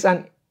here is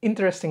an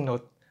interesting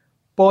note.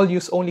 Paul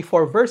used only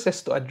 4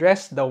 verses to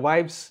address the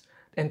wives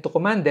and to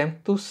command them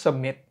to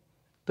submit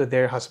to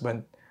their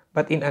husband.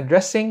 But in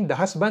addressing the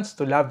husbands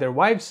to love their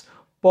wives,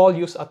 Paul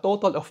used a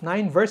total of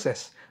 9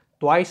 verses,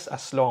 twice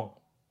as long.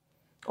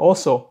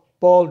 Also,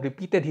 Paul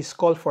repeated his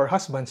call for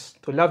husbands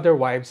to love their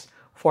wives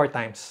 4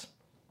 times.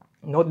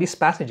 Note these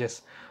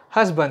passages.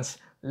 Husbands,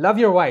 love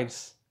your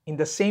wives. In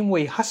the same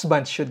way,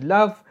 husbands should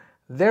love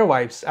their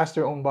wives as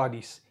their own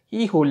bodies.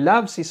 He who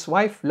loves his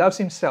wife loves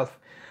himself.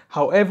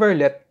 However,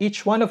 let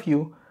each one of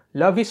you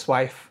love his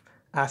wife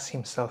as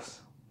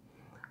himself.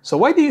 So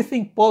why do you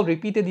think Paul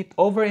repeated it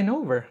over and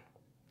over?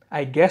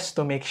 I guess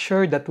to make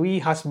sure that we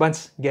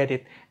husbands get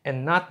it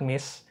and not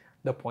miss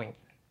the point.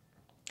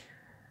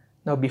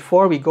 Now,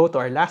 before we go to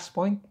our last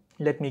point,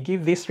 let me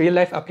give these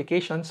real-life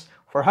applications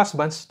for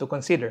husbands to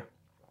consider.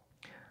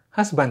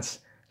 Husbands,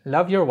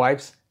 love your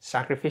wives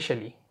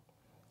sacrificially.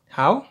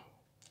 How?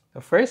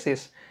 The first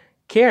is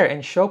care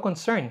and show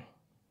concern.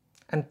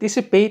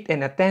 Anticipate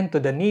and attend to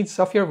the needs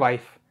of your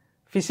wife,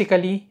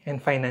 physically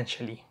and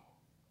financially.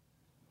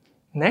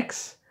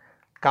 Next,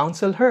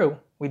 counsel her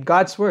with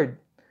God's Word.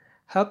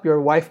 Help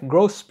your wife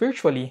grow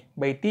spiritually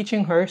by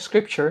teaching her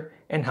Scripture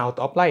and how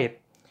to apply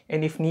it.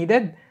 And if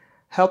needed,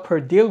 help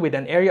her deal with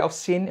an area of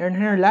sin in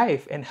her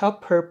life and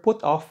help her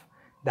put off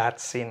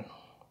that sin.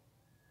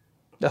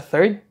 The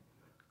third,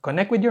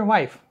 connect with your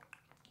wife.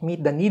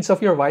 Meet the needs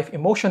of your wife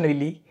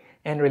emotionally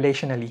and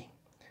relationally.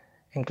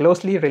 And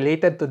closely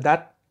related to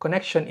that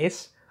connection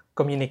is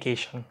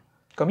communication.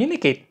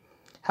 Communicate.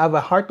 Have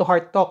a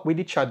heart-to-heart talk with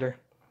each other.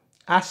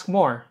 Ask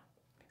more.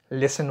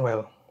 Listen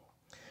well.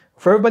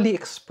 Verbally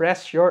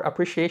express your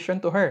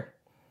appreciation to her.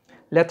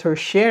 Let her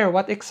share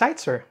what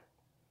excites her.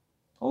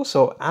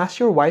 Also, ask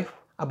your wife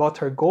about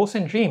her goals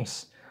and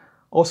dreams.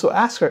 Also,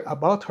 ask her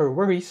about her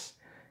worries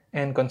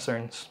and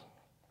concerns.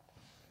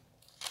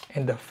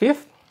 And the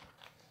fifth,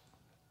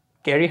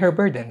 carry her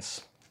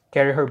burdens.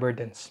 Carry her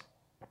burdens.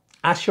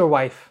 Ask your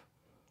wife,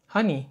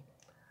 honey,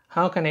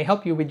 how can I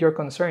help you with your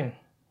concern?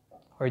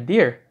 Or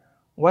dear,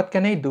 what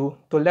can I do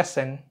to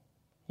lessen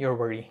your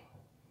worry.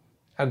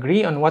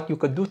 Agree on what you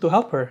could do to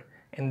help her,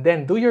 and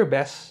then do your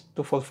best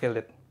to fulfill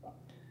it.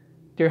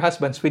 Dear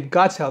husbands, with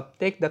God's help,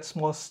 take that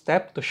small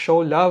step to show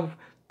love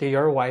to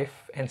your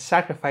wife and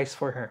sacrifice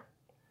for her.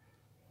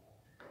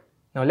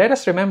 Now let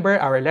us remember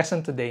our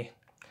lesson today.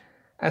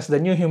 As the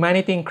new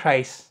humanity in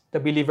Christ, the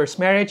believer's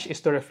marriage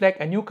is to reflect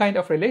a new kind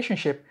of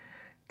relationship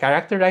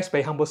characterized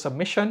by humble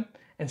submission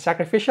and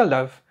sacrificial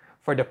love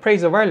for the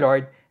praise of our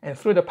Lord and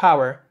through the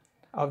power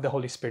of the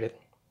Holy Spirit.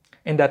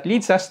 And that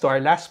leads us to our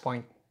last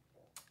point,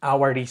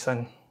 our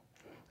reason.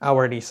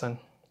 Our reason.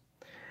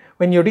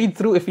 When you read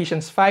through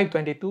Ephesians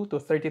 5:22 to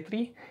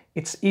 33,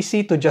 it's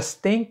easy to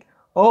just think,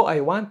 oh, I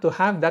want to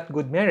have that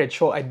good marriage,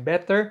 so I'd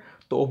better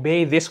to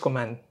obey this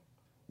command.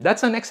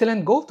 That's an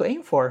excellent goal to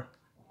aim for.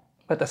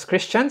 But as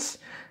Christians,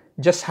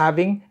 just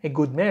having a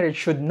good marriage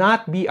should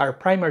not be our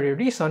primary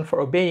reason for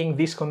obeying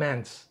these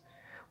commands.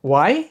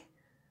 Why?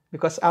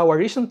 Because our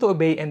reason to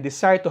obey and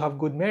desire to have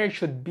good marriage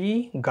should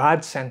be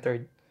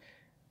God-centered.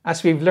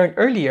 As we've learned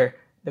earlier,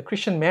 the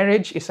Christian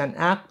marriage is an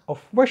act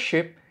of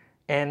worship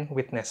and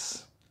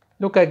witness.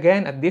 Look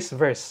again at this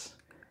verse,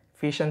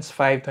 Ephesians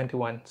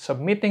 5:21,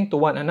 submitting to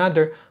one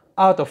another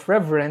out of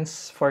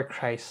reverence for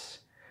Christ.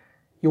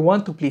 You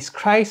want to please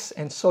Christ,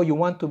 and so you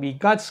want to be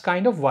God's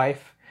kind of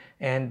wife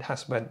and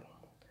husband.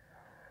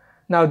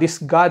 Now, this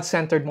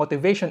God-centered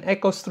motivation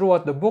echoes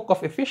throughout the book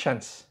of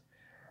Ephesians.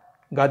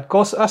 God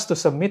calls us to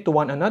submit to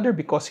one another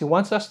because He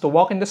wants us to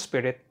walk in the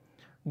Spirit.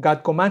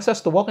 God commands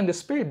us to walk in the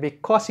Spirit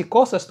because He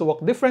calls us to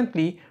walk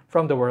differently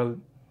from the world.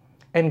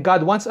 And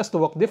God wants us to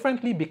walk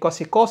differently because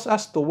He calls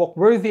us to walk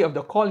worthy of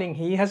the calling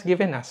He has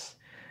given us.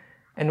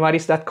 And what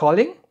is that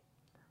calling?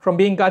 From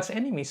being God's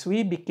enemies,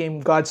 we became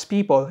God's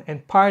people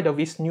and part of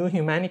His new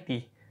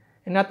humanity.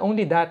 And not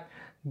only that,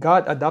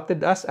 God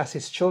adopted us as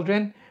His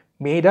children,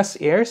 made us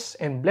heirs,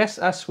 and blessed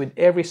us with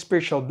every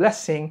spiritual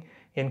blessing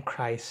in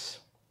Christ.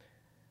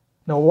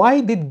 Now,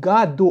 why did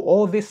God do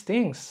all these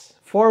things?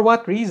 For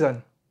what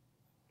reason?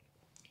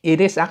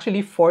 It is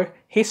actually for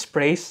His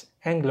praise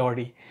and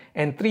glory.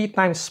 And 3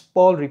 times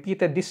Paul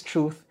repeated this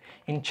truth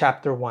in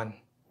chapter 1.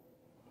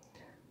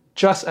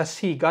 Just as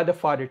He, God the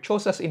Father,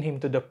 chose us in Him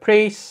to the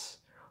praise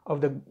of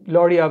the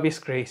glory of His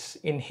grace,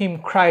 in Him,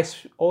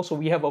 Christ, also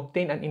we have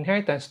obtained an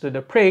inheritance to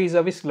the praise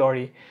of His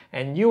glory,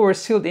 and you were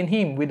sealed in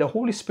Him with the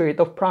Holy Spirit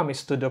of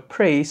promise to the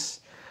praise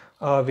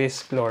of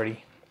His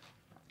glory.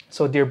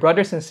 So, dear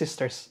brothers and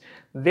sisters,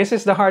 this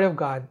is the heart of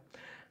God.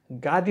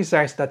 God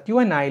desires that you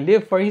and I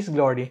live for His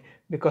glory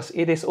because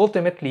it is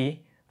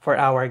ultimately for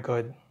our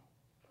good.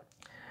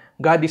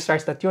 God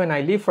desires that you and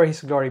I live for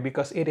His glory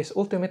because it is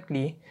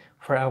ultimately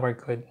for our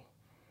good.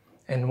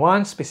 And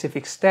one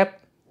specific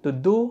step to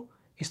do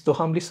is to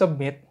humbly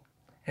submit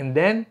and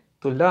then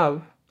to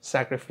love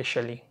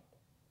sacrificially.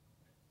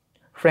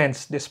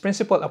 Friends, this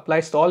principle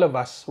applies to all of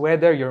us,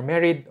 whether you're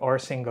married or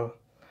single.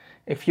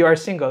 If you are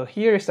single,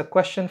 here is the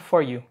question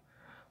for you.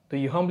 Do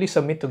you humbly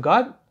submit to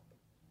God?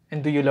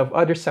 And do you love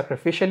others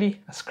sacrificially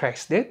as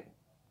Christ did?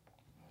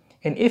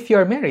 And if you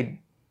are married,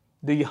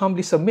 do you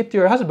humbly submit to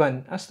your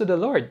husband as to the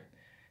Lord?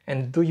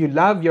 And do you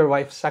love your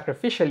wife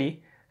sacrificially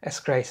as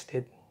Christ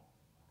did?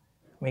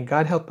 May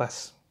God help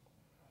us.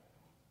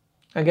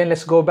 Again,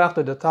 let's go back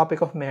to the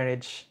topic of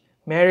marriage.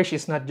 Marriage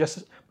is not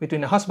just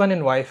between a husband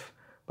and wife,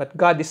 but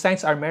God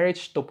designs our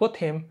marriage to put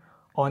Him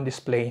on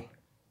display.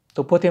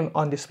 To put Him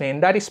on display.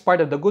 And that is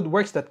part of the good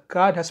works that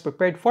God has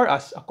prepared for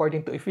us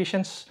according to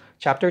Ephesians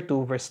chapter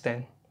 2, verse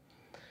 10.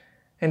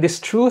 And this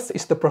truth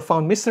is the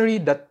profound mystery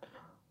that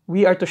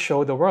we are to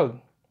show the world.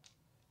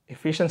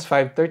 Ephesians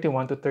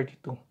 5:31 to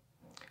 32.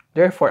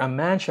 Therefore, a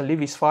man shall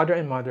leave his father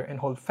and mother and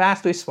hold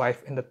fast to his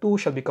wife, and the two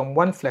shall become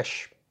one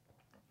flesh.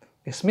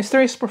 This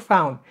mystery is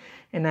profound,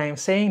 and I am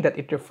saying that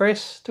it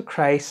refers to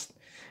Christ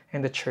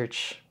and the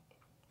church.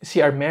 You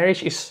see, our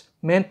marriage is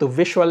meant to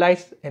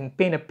visualize and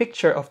paint a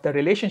picture of the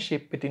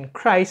relationship between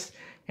Christ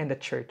and the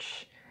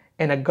church.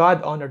 And a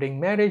God-honoring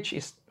marriage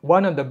is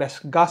one of the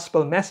best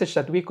gospel messages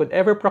that we could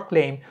ever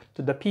proclaim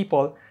to the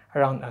people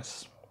around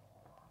us.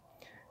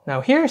 Now,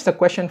 here is the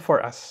question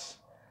for us.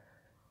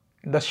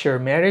 Does your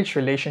marriage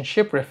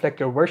relationship reflect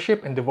your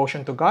worship and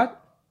devotion to God?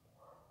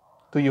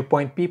 Do you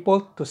point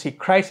people to see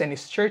Christ and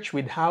His church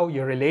with how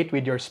you relate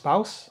with your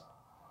spouse?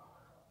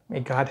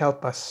 May God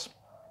help us.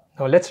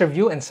 Now let's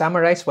review and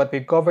summarize what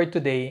we've covered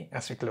today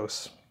as we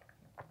close.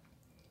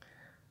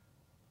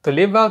 To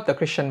live out the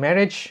Christian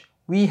marriage,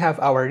 we have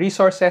our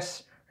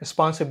resources,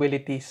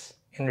 responsibilities,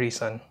 and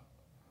reason.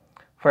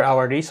 For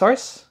our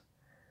resource,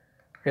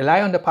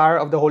 rely on the power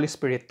of the Holy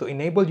Spirit to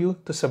enable you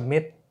to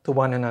submit to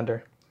one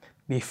another.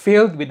 Be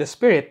filled with the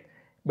Spirit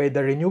by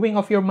the renewing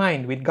of your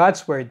mind with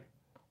God's Word.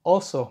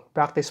 Also,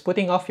 practice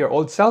putting off your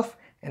old self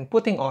and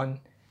putting on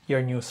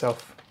your new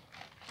self.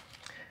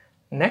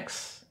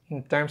 Next,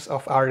 in terms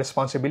of our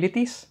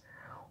responsibilities,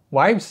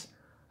 wives,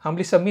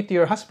 humbly submit to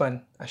your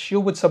husband as you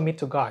would submit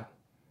to God.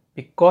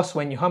 Because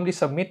when you humbly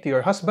submit to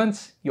your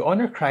husbands, you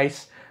honor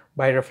Christ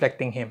by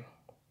reflecting Him.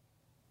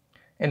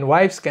 And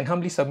wives can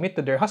humbly submit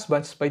to their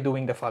husbands by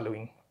doing the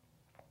following.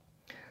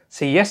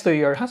 Say yes to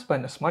your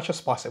husband as much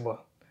as possible.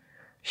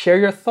 Share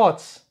your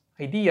thoughts,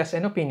 ideas,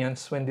 and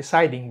opinions when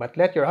deciding, but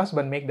let your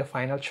husband make the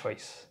final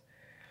choice.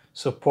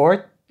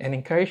 Support and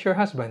encourage your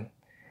husband.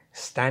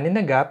 Stand in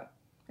the gap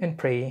and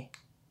pray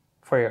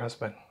for your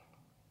husband.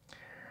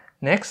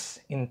 Next,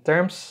 in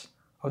terms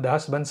of the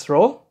husband's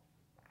role,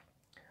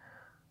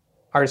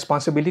 our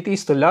responsibility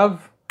is to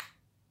love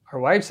our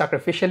wives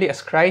sacrificially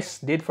as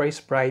Christ did for his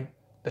bride,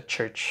 the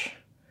church.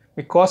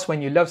 Because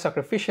when you love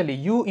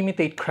sacrificially, you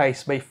imitate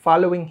Christ by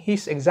following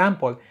his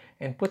example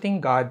and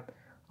putting God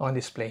on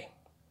display.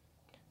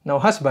 Now,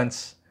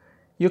 husbands,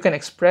 you can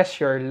express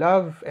your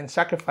love and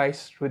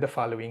sacrifice through the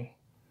following.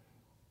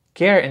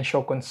 Care and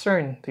show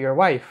concern to your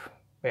wife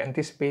by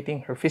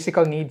anticipating her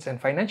physical needs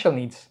and financial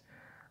needs.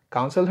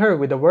 Counsel her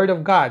with the Word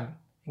of God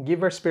and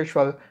give her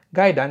spiritual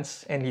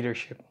guidance and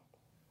leadership.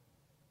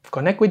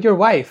 Connect with your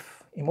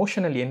wife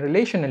emotionally and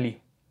relationally.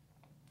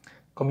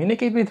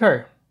 Communicate with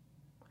her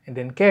and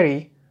then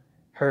carry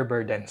her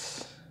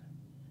burdens.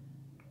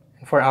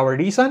 And for our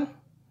reason,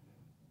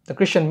 the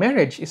Christian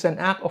marriage is an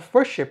act of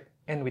worship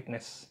and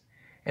witness.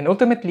 And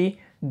ultimately,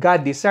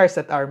 God desires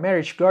that our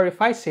marriage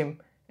glorifies Him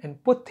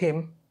and put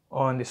Him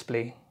on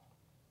display.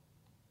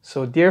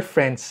 So, dear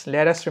friends,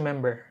 let us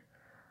remember,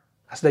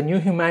 as the new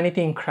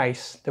humanity in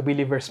Christ, the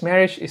believer's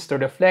marriage is to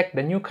reflect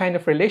the new kind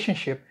of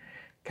relationship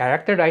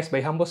characterized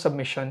by humble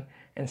submission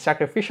and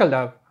sacrificial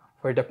love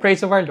for the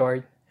praise of our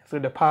Lord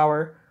through the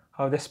power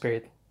of the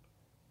Spirit.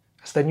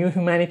 As the new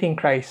humanity in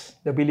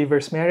Christ, the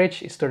believer's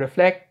marriage is to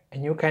reflect a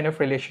new kind of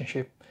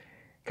relationship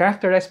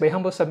characterized by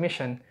humble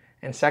submission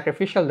and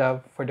sacrificial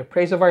love for the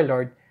praise of our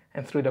Lord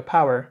and through the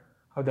power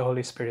of the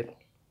Holy Spirit.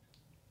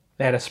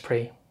 Let us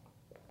pray.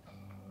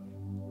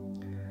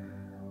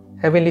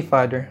 Heavenly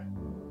Father,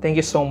 thank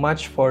you so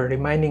much for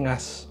reminding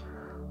us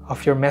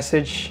of your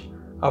message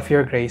of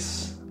your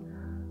grace.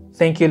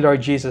 Thank you,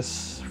 Lord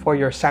Jesus, for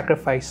your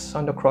sacrifice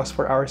on the cross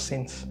for our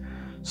sins,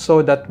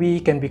 so that we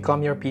can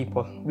become your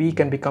people, we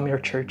can become your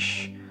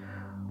church,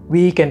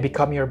 we can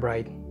become your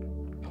bride.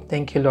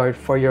 Thank you, Lord,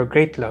 for your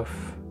great love.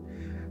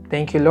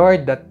 Thank you,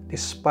 Lord, that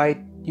despite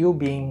you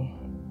being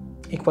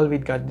equal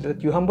with God,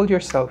 that you humbled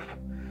yourself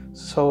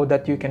so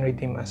that you can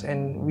redeem us.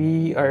 And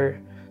we are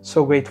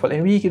so grateful.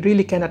 And we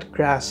really cannot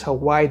grasp how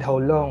wide, how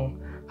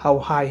long, how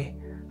high,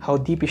 how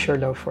deep is your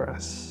love for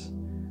us.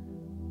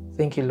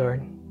 Thank you,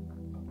 Lord.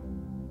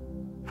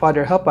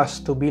 Father, help us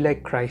to be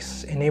like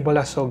Christ. Enable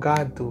us, O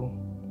God, to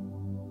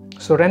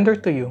surrender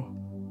to you,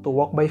 to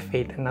walk by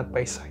faith and not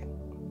by sight.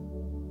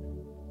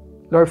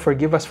 Lord,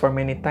 forgive us for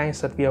many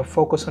times that we have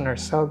focused on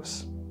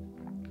ourselves,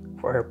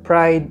 for our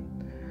pride,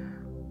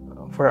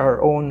 for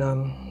our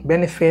own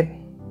benefit.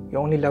 We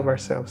only love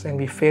ourselves and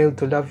we fail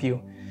to love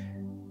you,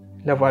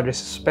 love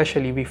others.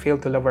 Especially, we fail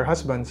to love our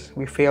husbands.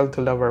 We fail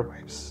to love our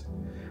wives.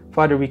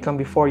 Father, we come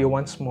before you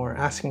once more,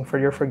 asking for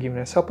your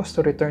forgiveness. Help us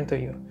to return to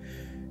you.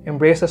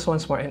 Embrace us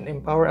once more and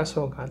empower us,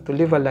 O God, to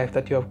live a life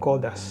that you have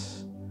called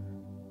us.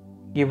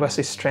 Give us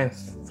the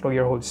strength through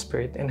your Holy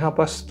Spirit and help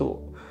us to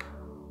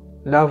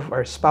love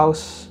our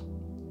spouse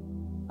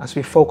as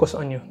we focus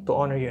on you, to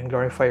honor you and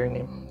glorify your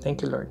name.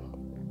 Thank you, Lord.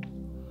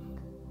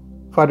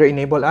 Father,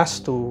 enable us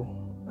to,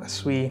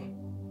 as we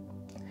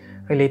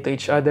relate to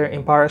each other,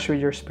 empower us with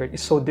your Spirit.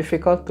 It's so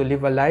difficult to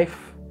live a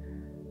life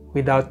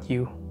without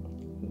you,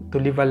 to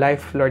live a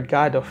life, Lord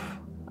God, of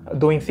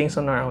doing things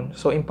on our own.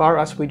 So empower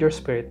us with your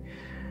Spirit.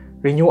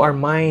 Renew our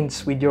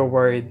minds with your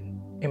word.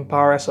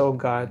 Empower us, O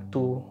God,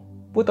 to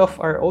put off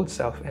our old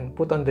self and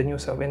put on the new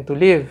self and to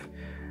live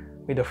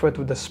with the fruit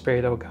of the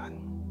Spirit of God.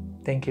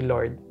 Thank you,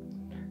 Lord.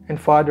 And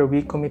Father,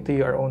 we commit to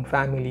you our own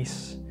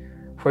families.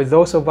 For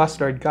those of us,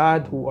 Lord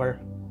God, who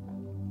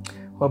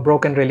have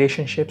broken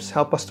relationships,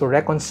 help us to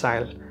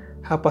reconcile.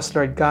 Help us,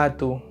 Lord God,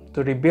 to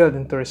rebuild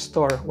and to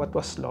restore what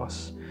was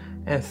lost.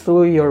 And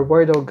through your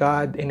word, O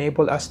God,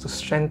 enable us to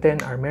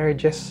strengthen our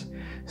marriages,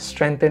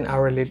 strengthen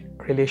our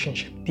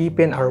relationship,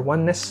 deepen our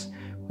oneness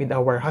with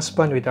our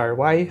husband, with our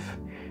wife,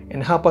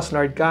 and help us,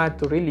 Lord God,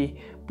 to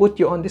really put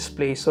you on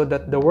display so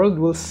that the world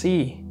will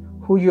see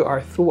who you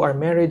are through our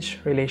marriage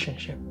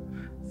relationship.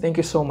 Thank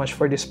you so much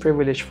for this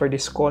privilege, for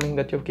this calling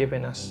that you've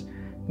given us.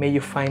 May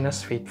you find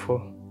us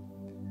faithful.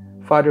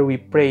 Father, we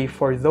pray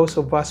for those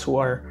of us who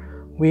are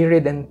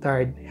wearied and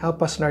tired.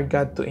 Help us, Lord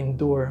God, to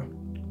endure,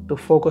 to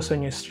focus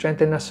on you.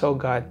 Strengthen us, O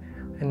God,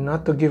 and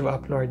not to give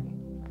up, Lord,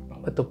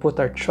 but to put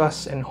our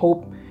trust and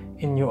hope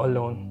in you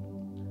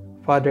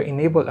alone. Father,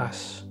 enable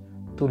us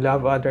to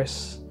love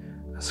others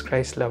as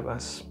Christ loved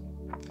us.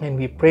 And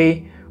we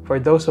pray for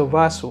those of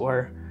us who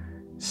are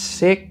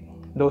sick,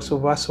 those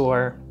of us who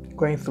are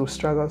going through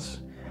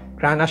struggles.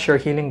 Grant us your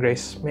healing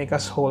grace. Make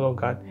us whole, O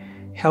God.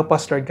 Help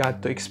us, Lord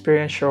God, to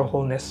experience your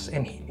wholeness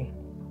and healing.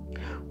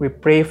 We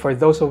pray for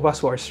those of us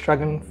who are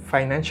struggling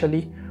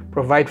financially.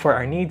 Provide for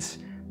our needs.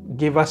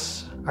 Give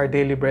us our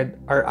daily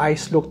bread. Our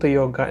eyes look to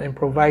you, O God, and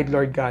provide,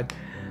 Lord God.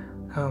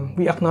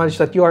 We acknowledge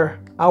that you are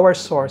our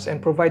source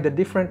and provide the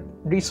different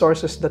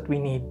resources that we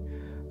need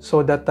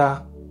so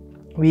that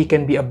we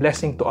can be a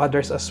blessing to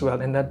others as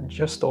well, and not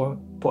just to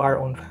our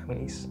own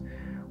families.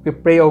 We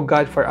pray, O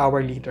God, for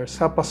our leaders.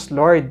 Help us,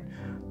 Lord,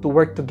 to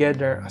work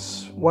together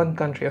as one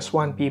country, as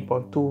one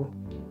people to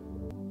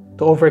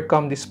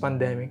overcome this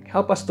pandemic.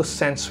 Help us to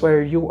sense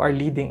where you are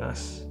leading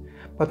us.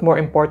 But more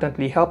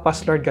importantly, help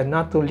us, Lord God,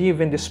 not to live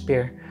in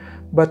despair,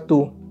 but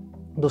to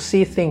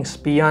see things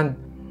beyond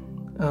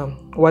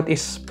what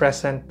is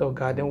present, oh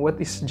God, and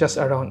what is just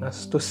around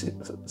us. To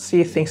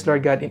see things,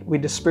 Lord God,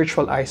 with the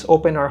spiritual eyes.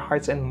 Open our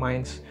hearts and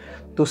minds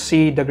to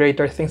see the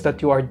greater things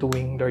that you are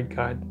doing, Lord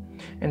God.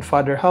 And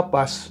Father, help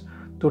us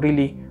to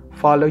really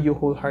follow you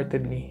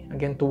wholeheartedly.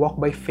 Again, to walk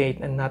by faith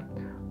and not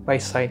by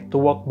sight. To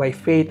walk by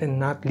faith and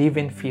not live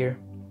in fear.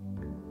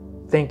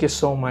 Thank you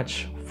so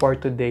much for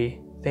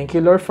today. Thank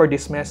you, Lord, for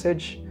this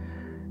message.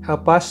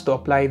 Help us to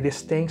apply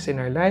these things in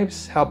our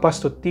lives. Help us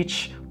to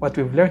teach what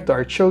we've learned to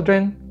our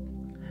children.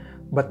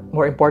 But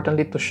more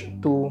importantly,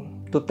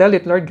 to tell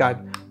it, Lord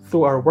God,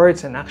 through our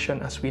words and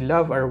action as we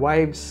love our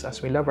wives,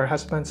 as we love our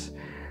husbands.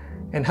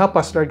 And help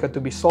us, Lord God,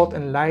 to be salt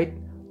and light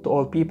to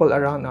all people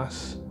around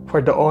us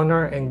for the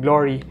honor and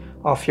glory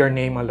of your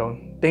name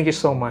alone. Thank you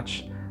so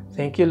much.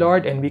 Thank you,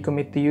 Lord, and we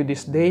commit to you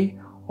this day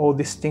all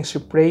these things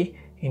we pray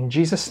in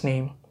Jesus'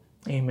 name.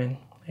 Amen.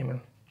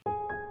 Amen.